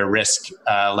 their risk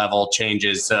level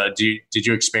changes. Did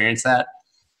you experience that?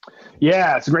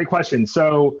 Yeah, it's a great question.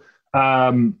 So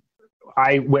when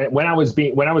I was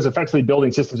effectively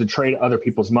building systems to trade other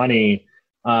people's money,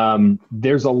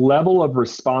 there's a level of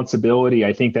responsibility,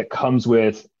 I think, that comes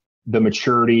with the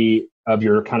maturity of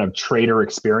your kind of trader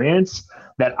experience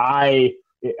that I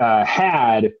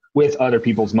had with other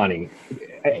people's money,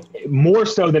 more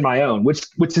so than my own, which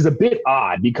is a bit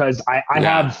odd because I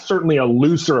have certainly a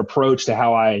looser approach to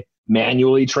how I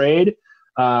manually trade.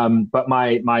 But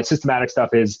my systematic stuff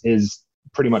is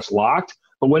pretty much locked.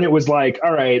 But when it was like,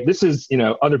 all right, this is,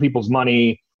 other people's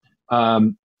money,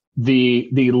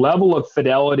 the level of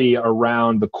fidelity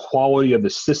around the quality of the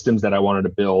systems that I wanted to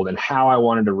build and how I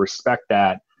wanted to respect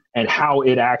that and how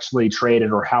it actually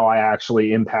traded or how I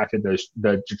actually impacted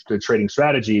the trading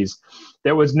strategies.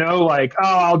 There was no like, oh,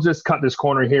 I'll just cut this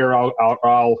corner here.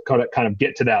 I'll kind of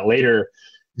get to that later.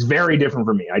 It's very different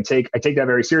for me. I take that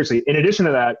very seriously. In addition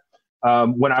to that,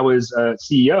 when I was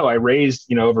CEO, I raised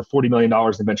over $40 million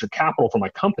in venture capital for my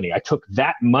company. I took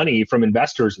that money from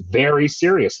investors very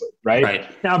seriously, right?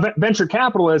 Now, venture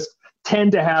capitalists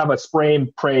tend to have a spray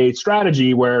and pray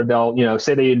strategy where they'll,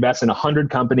 say they invest in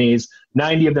 100 companies,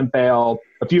 90 of them fail,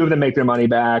 a few of them make their money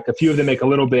back, a few of them make a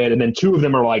little bit, and then 2 of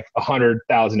them are like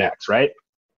 100,000x, right?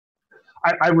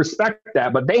 I respect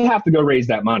that, but they have to go raise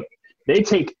that money. They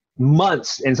take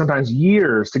months and sometimes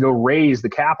years to go raise the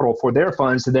capital for their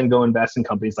funds to then go invest in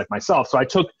companies like myself. So I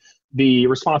took the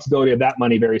responsibility of that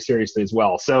money very seriously as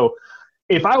well. So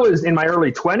if I was in my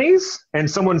early 20s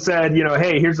and someone said,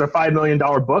 hey, here's a $5 million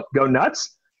book, go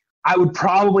nuts, I would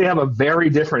probably have a very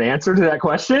different answer to that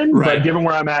question. Right. But given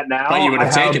where I'm at now, but you would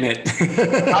have taken it.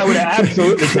 I would have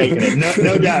absolutely taken it.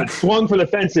 No doubt. Swung for the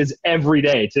fences every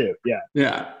day too.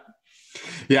 Yeah.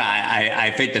 Yeah,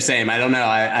 I think the same. I don't know.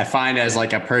 I find as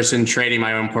like a person trading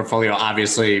my own portfolio,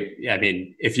 obviously, I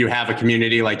mean, if you have a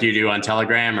community like you do on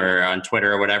Telegram or on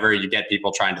Twitter or whatever, you get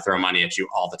people trying to throw money at you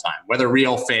all the time, whether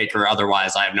real, fake, or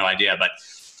otherwise. I have no idea. But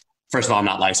first of all, I'm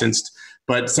not licensed.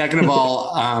 But second of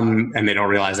all, and they don't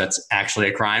realize that's actually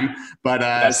a crime.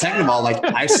 But second of all, like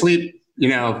I sleep,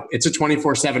 it's a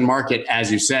 24/7 market,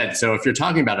 as you said. So if you're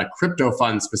talking about a crypto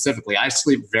fund specifically, I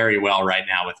sleep very well right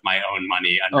now with my own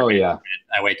money. I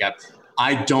wake up.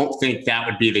 I don't think that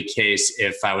would be the case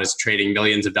if I was trading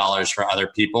millions of dollars for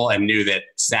other people and knew that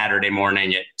Saturday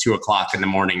morning at 2:00 in the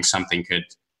morning, something could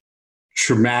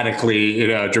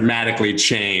dramatically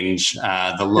change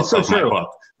the look of my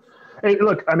book. Hey,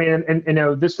 look, I mean, and you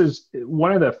know, this is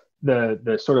one of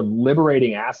the sort of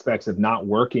liberating aspects of not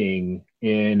working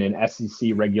in an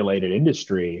SEC regulated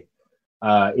industry,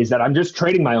 is that I'm just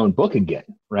trading my own book again,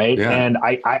 right? Yeah. And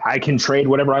I can trade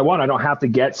whatever I want. I don't have to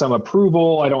get some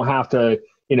approval. I don't have to,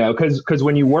 you know, because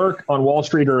when you work on Wall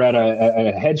Street or at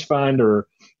a hedge fund or,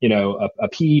 you know, a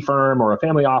PE firm or a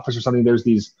family office or something, there's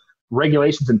these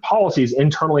regulations and policies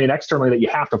internally and externally that you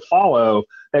have to follow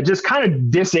that just kind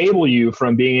of disable you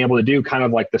from being able to do kind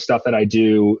of like the stuff that I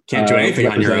do. Can't do anything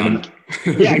on your own.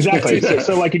 Yeah, exactly.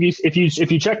 So like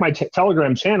if you check my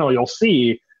Telegram channel, you'll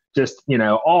see just, you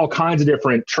know, all kinds of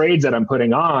different trades that I'm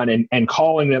putting on and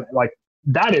calling them, like,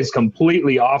 that is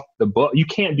completely off the book. You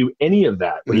can't do any of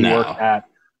that when you work at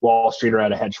Wall Street or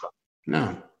at a hedge fund.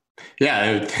 No.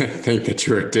 Yeah, I think that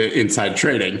you're inside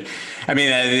trading. I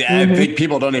mean, I think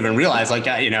people don't even realize, like,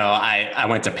 you know, I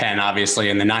went to Penn, obviously,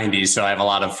 in the 90s. So I have a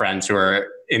lot of friends who are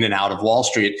in and out of Wall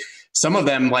Street. Some of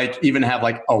them like even have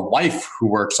like a wife who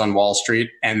works on Wall Street,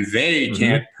 and they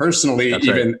can't personally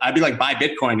I'd be like, buy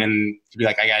Bitcoin, and to be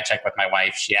like, I got to check with my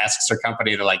wife. She asks her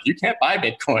company, they're like, you can't buy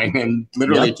Bitcoin, and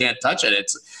literally can't touch it.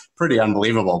 It's pretty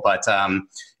unbelievable. But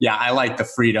yeah, I like the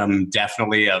freedom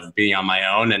definitely of being on my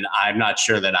own. And I'm not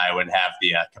sure that I would have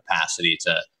the capacity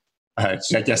to,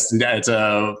 I guess it's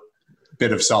a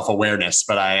bit of self-awareness,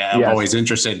 but I am always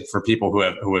interested for people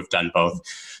who have done both.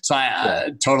 So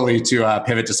I totally to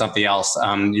pivot to something else.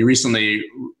 You recently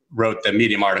wrote the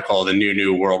Medium article, The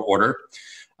New World Order.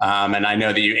 And I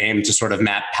know that you aim to sort of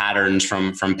map patterns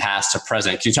from past to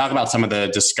present. Can you talk about some of the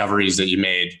discoveries that you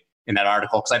made in that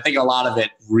article? Because I think a lot of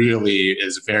it really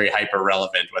is very hyper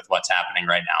relevant with what's happening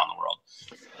right now in the world.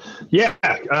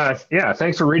 Yeah.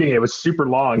 Thanks for reading it. It was super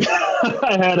long.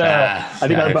 I had, I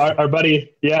think our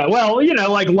buddy, well, you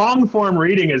know, like long form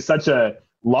reading is such a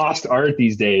lost art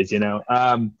these days, you know.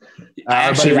 I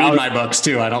actually read my books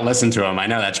too. I don't listen to them. I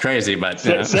know that's crazy, but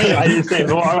same. I didn't say.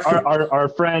 Well, our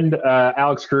friend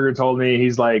Alex Kruger told me,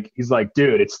 he's like,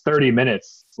 dude, it's 30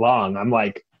 minutes long. I'm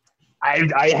like,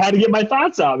 I had to get my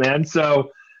thoughts out, man.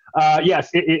 So yes,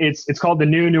 it's called The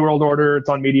New World Order. It's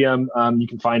on Medium. You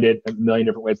can find it a million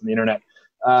different ways on the internet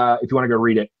if you want to go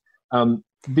read it.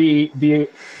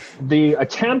 The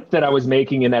attempt that I was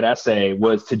making in that essay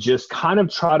was to just kind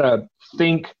of try to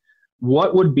think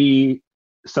what would be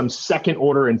some second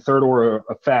order and third order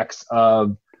effects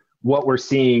of what we're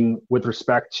seeing with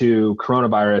respect to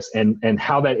coronavirus and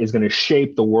how that is going to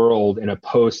shape the world in a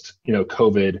post, you know,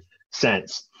 COVID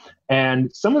sense.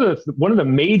 And one of the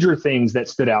major things that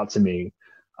stood out to me,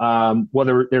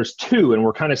 there's two, and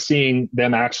we're kind of seeing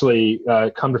them actually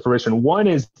come to fruition. One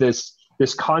is this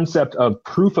concept of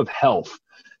proof of health.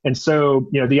 And so,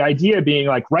 you know, the idea being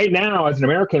like, right now as an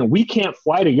American, we can't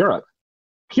fly to Europe,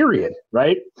 period,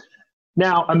 right?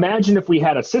 Now, imagine if we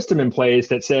had a system in place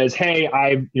that says, hey,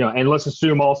 and let's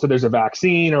assume also there's a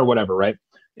vaccine or whatever, right?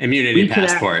 Immunity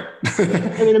passport.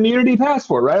 An immunity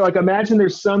passport, right? Like, imagine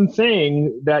there's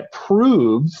something that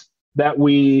proves that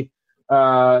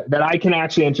that I can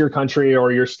actually enter your country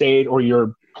or your state or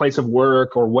your place of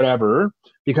work or whatever,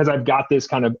 because I've got this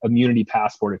kind of immunity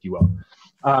passport, if you will.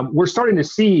 We're starting to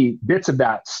see bits of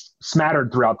that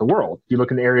smattered throughout the world. If you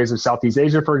look in areas of Southeast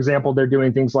Asia, for example, they're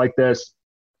doing things like this.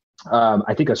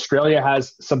 I think Australia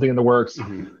has something in the works.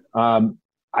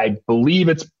 I believe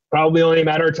it's probably only a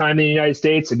matter of time in the United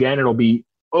States. Again, it'll be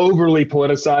overly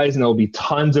politicized and there'll be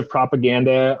tons of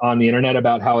propaganda on the internet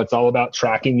about how it's all about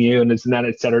tracking you and this and that,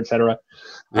 et cetera, et cetera.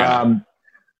 Yeah.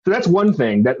 So that's one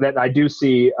thing that I do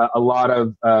see a lot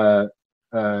of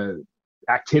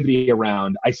activity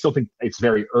around. I still think it's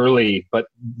very early, but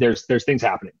there's things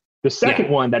happening. The second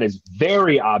one that is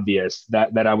very obvious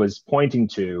that I was pointing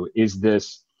to is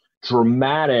this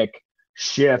dramatic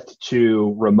shift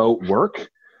to remote work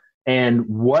and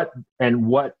what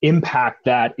impact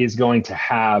that is going to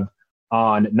have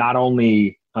on not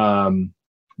only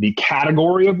the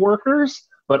category of workers,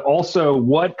 but also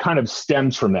what kind of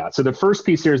stems from that. So the first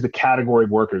piece here is the category of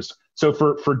workers. So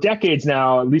for decades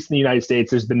now, at least in the United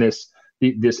States, there's been this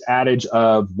adage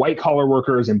of white collar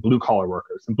workers and blue collar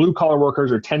workers. And blue collar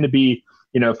workers tend to be,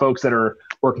 you know, folks that are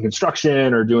working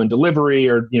construction or doing delivery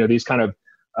or, you know, these kind of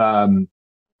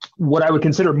what I would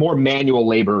consider more manual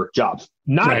labor jobs.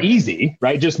 Not easy,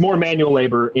 right? Just more manual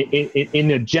labor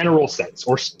in a general sense,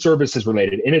 or services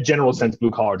related in a general sense,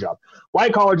 blue collar job.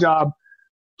 White collar job,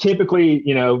 typically,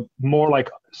 you know, more like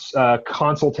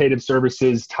consultative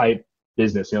services type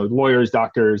business, you know, lawyers,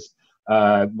 doctors,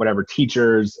 whatever,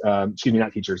 teachers, not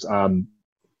teachers,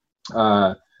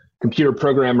 computer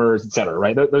programmers, et cetera,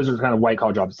 right? Those are kind of white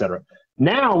collar jobs, et cetera.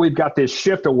 Now we've got this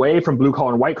shift away from blue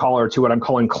collar and white collar to what I'm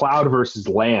calling cloud versus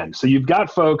land. So you've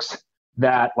got folks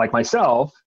that, like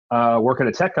myself, work at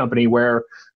a tech company where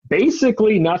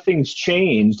basically nothing's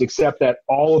changed except that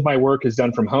all of my work is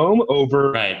done from home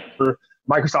over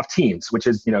Microsoft Teams, which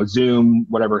is, Zoom,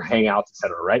 whatever, Hangouts, et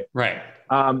cetera, right? Right.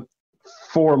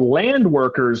 For land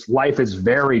workers, life is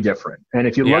very different. And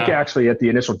if you look actually at the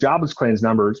initial jobless claims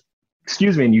numbers,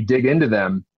 and you dig into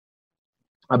them,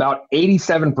 about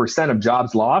 87% of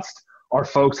jobs lost are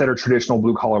folks that are traditional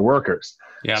blue collar workers.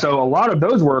 Yeah. So a lot of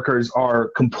those workers are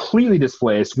completely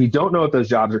displaced. We don't know if those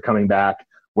jobs are coming back.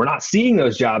 We're not seeing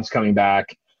those jobs coming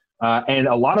back. And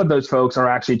a lot of those folks are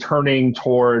actually turning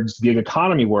towards gig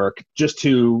economy work just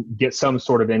to get some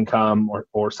sort of income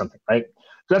or something, right?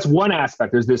 So that's one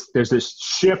aspect. There's this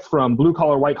shift from blue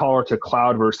collar, white collar to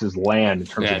cloud versus land in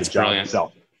terms of the job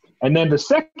itself. And then the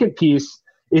second piece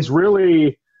is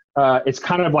really, it's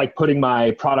kind of like putting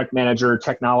my product manager,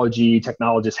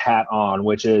 technologist hat on,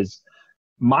 which is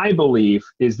my belief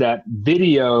is that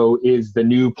video is the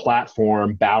new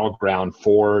platform battleground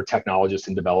for technologists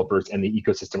and developers and the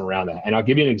ecosystem around that. And I'll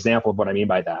give you an example of what I mean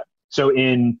by that. So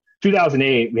in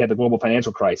 2008, we had the global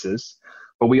financial crisis,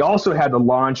 but we also had the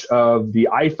launch of the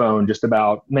iPhone just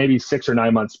about maybe 6 or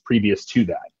 9 months previous to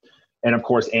that. And of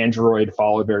course, Android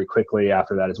followed very quickly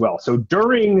after that as well. So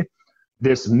during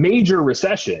this major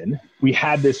recession, we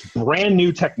had this brand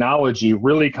new technology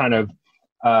really kind of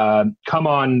come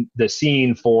on the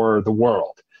scene for the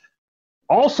world.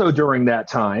 Also during that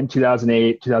time,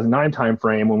 2008, 2009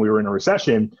 timeframe, when we were in a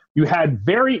recession, you had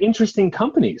very interesting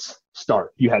companies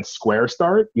start. You had Square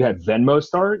start, you had Venmo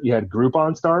start, you had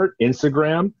Groupon start,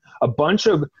 Instagram, a bunch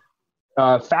of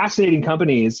fascinating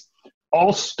companies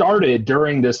all started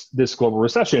during this global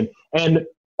recession. And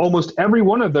almost every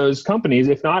one of those companies,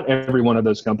 if not every one of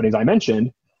those companies I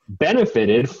mentioned,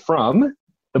 benefited from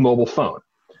the mobile phone.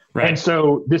 Right. And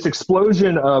so this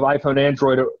explosion of iPhone,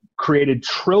 Android created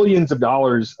trillions of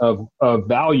dollars of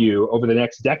value over the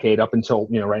next decade up until,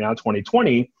 right now,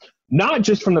 2020, not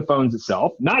just from the phones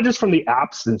itself, not just from the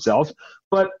apps themselves,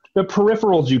 but the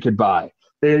peripherals you could buy.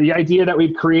 The idea that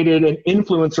we've created an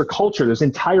influencer culture, there's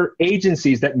entire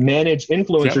agencies that manage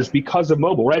influencers because of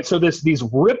mobile, right? So these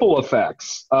ripple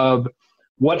effects of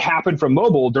what happened from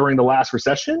mobile during the last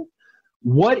recession,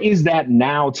 what is that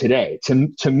now today?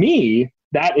 To me,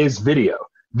 that is video.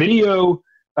 Video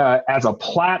as a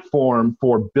platform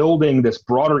for building this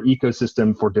broader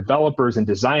ecosystem for developers and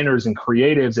designers and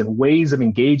creatives and ways of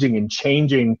engaging and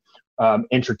changing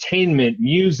entertainment,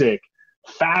 music,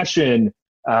 fashion,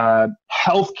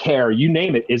 healthcare, you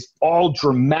name it, is all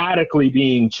dramatically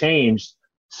being changed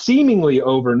seemingly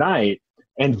overnight.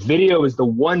 And video is the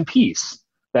one piece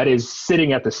that is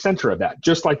sitting at the center of that,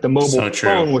 just like the mobile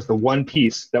phone was the one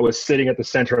piece that was sitting at the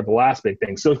center of the last big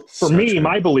thing. So for me,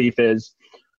 my belief is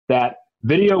that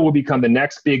video will become the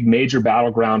next big major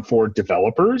battleground for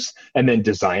developers and then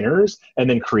designers and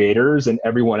then creators and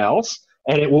everyone else.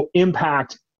 And it will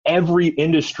impact every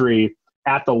industry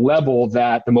at the level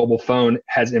that the mobile phone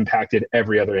has impacted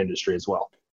every other industry as well.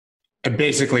 And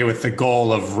basically with the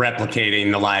goal of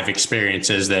replicating the live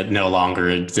experiences that no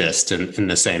longer exist in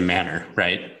the same manner,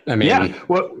 right? I mean,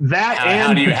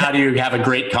 how do you have a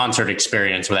great concert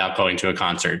experience without going to a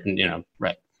concert?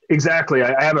 Right. Exactly.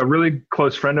 I have a really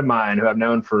close friend of mine who I've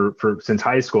known for since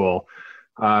high school.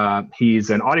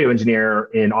 He's an audio engineer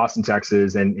in Austin,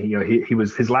 Texas. And he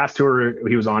was his last tour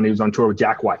he was on tour with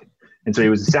Jack White. And so he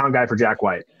was the sound guy for Jack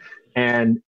White.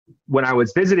 And when I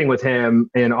was visiting with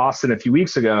him in Austin a few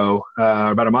weeks ago,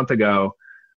 about a month ago,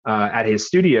 at his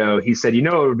studio, he said, it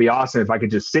would be awesome if I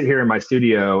could just sit here in my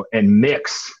studio and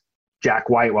mix Jack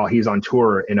White while he's on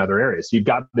tour in other areas. So you've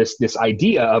got this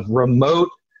idea of remote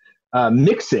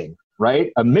mixing,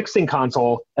 right? A mixing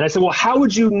console. And I said, well, how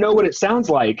would you know what it sounds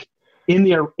like in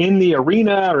the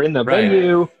arena or in the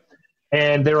venue?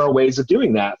 And there are ways of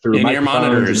doing that through in-ear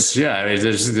monitors. I mean,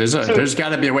 there's got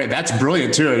to be a way. That's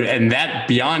brilliant too. And that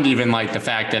beyond even like the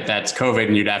fact that that's COVID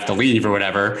and you'd have to leave or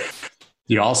whatever,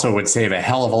 you also would save a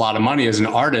hell of a lot of money as an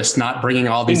artist, not bringing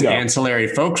all these ancillary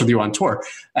folks with you on tour.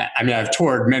 I mean, I've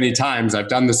toured many times. I've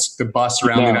done the bus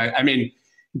around the night. I mean,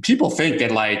 people think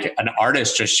that like an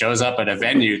artist just shows up at a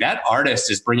venue. That artist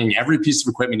is bringing every piece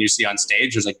of equipment you see on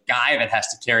stage. There's a guy that has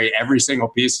to carry every single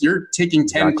piece. You're taking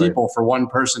 10 people for one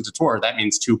person to tour. That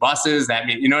means 2 buses. That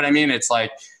means, you know what I mean? It's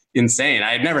like insane.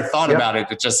 I had never thought about it.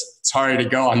 Sorry to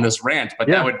go on this rant, but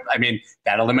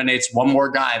that eliminates one more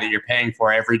guy that you're paying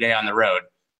for every day on the road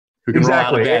who can roll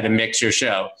out of bed and mix your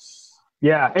show.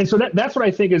 Yeah. And so that's what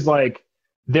I think is like,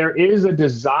 there is a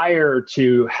desire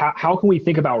to, how can we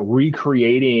think about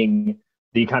recreating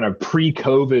the kind of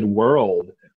pre-COVID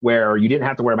world where you didn't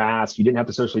have to wear masks, you didn't have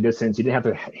to socially distance, you didn't have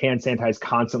to hand sanitize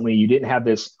constantly, you didn't have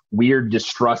this weird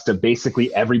distrust of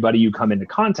basically everybody you come into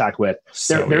contact with.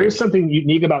 There is something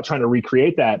unique about trying to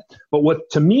recreate that. But what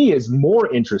to me is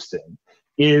more interesting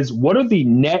is what are the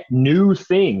net new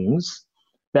things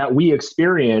that we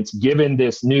experience given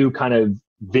this new kind of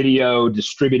video,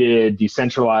 distributed,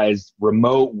 decentralized,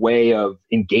 remote way of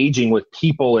engaging with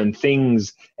people and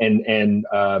things and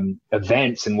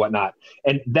events and whatnot.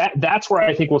 And that's where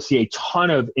I think we'll see a ton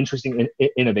of interesting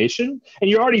innovation. And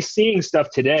you're already seeing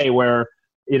stuff today where,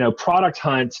 Product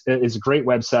Hunt is a great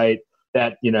website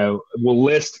that, will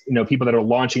list, people that are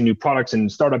launching new products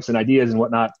and startups and ideas and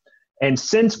whatnot. And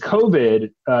since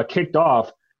COVID kicked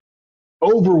off,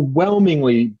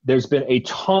 overwhelmingly, there's been a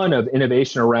ton of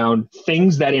innovation around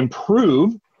things that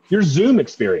improve your Zoom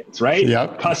experience, right?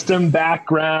 Yep. Custom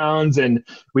backgrounds, and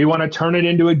we want to turn it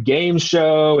into a game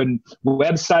show, and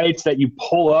websites that you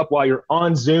pull up while you're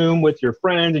on Zoom with your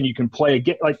friends and you can play a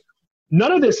game. Like,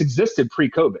 none of this existed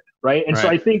pre-COVID, right? And so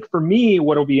I think for me,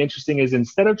 what will be interesting is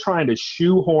instead of trying to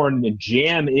shoehorn and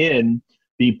jam in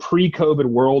the pre-COVID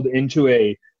world into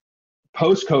a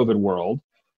post-COVID world,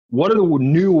 what are the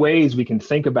new ways we can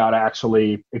think about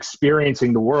actually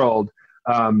experiencing the world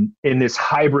in this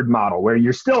hybrid model where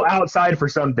you're still outside for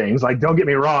some things? Like, don't get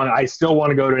me wrong, I still want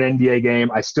to go to an NBA game.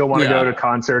 I still want to go to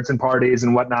concerts and parties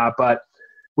and whatnot. But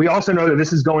we also know that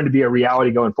this is going to be a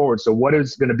reality going forward. So what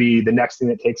is going to be the next thing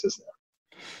that takes us there?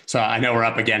 So I know we're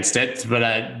up against it,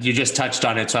 but you just touched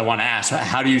on it. So I want to ask,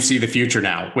 how do you see the future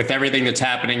now with everything that's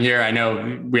happening here? I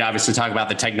know we obviously talk about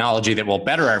the technology that will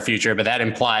better our future, but that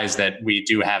implies that we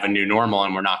do have a new normal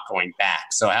and we're not going back.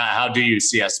 So how do you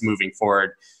see us moving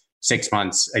forward 6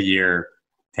 months, a year,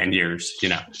 10 years,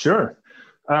 Sure.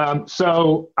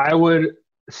 So I would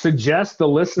suggest the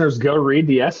listeners go read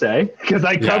the essay because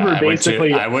I covered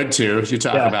basically. I would too. You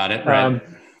talk about it, right?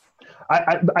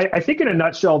 I think in a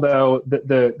nutshell, though,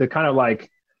 the kind of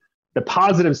like the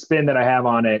positive spin that I have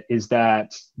on it is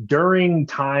that during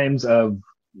times of,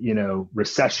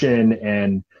 recession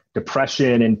and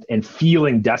depression and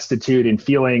feeling destitute and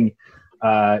feeling,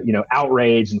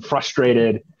 outraged and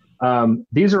frustrated,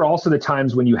 these are also the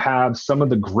times when you have some of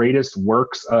the greatest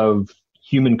works of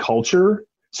human culture.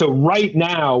 So right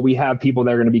now we have people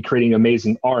that are going to be creating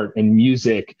amazing art and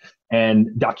music and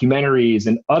documentaries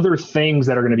and other things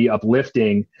that are going to be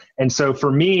uplifting. And so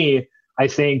for me, I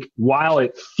think while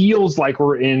it feels like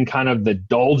we're in kind of the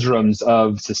doldrums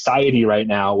of society right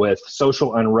now with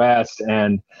social unrest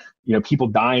and, people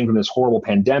dying from this horrible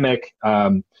pandemic,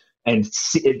 and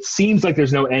it seems like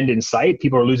there's no end in sight,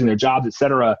 people are losing their jobs, et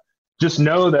cetera, just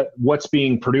know that what's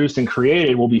being produced and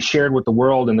created will be shared with the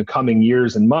world in the coming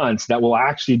years and months that will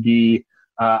actually be,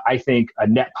 I think, a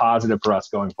net positive for us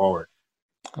going forward.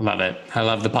 I love it. I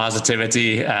love the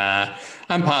positivity.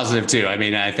 I'm positive too. I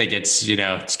mean, I think it's,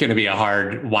 it's going to be a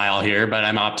hard while here, but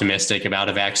I'm optimistic about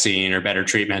a vaccine or better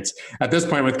treatments. At this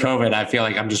point with COVID, I feel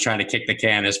like I'm just trying to kick the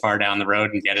can as far down the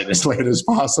road and get it as late as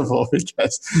possible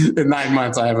because in 9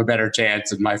 months I have a better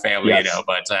chance in my family,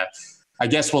 but I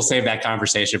guess we'll save that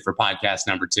conversation for podcast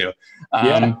number 2.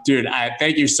 Dude, I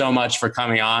thank you so much for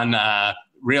coming on.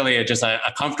 Really just a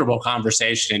comfortable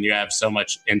conversation, and you have so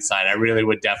much insight. I really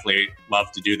would definitely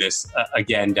love to do this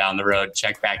again down the road,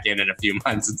 check back in a few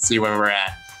months and see where we're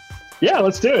at. Yeah,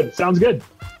 let's do it. Sounds good.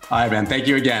 All right, man. Thank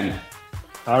you again.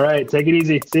 All right. Take it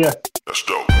easy. See ya. Let's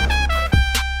go.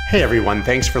 Hey, everyone.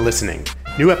 Thanks for listening.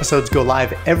 New episodes go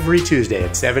live every Tuesday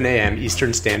at 7 a.m.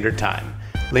 Eastern Standard Time.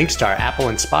 Links to our Apple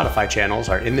and Spotify channels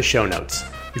are in the show notes.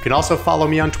 You can also follow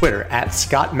me on Twitter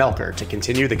 @ScottMelker to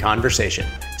continue the conversation.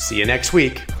 See you next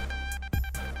week.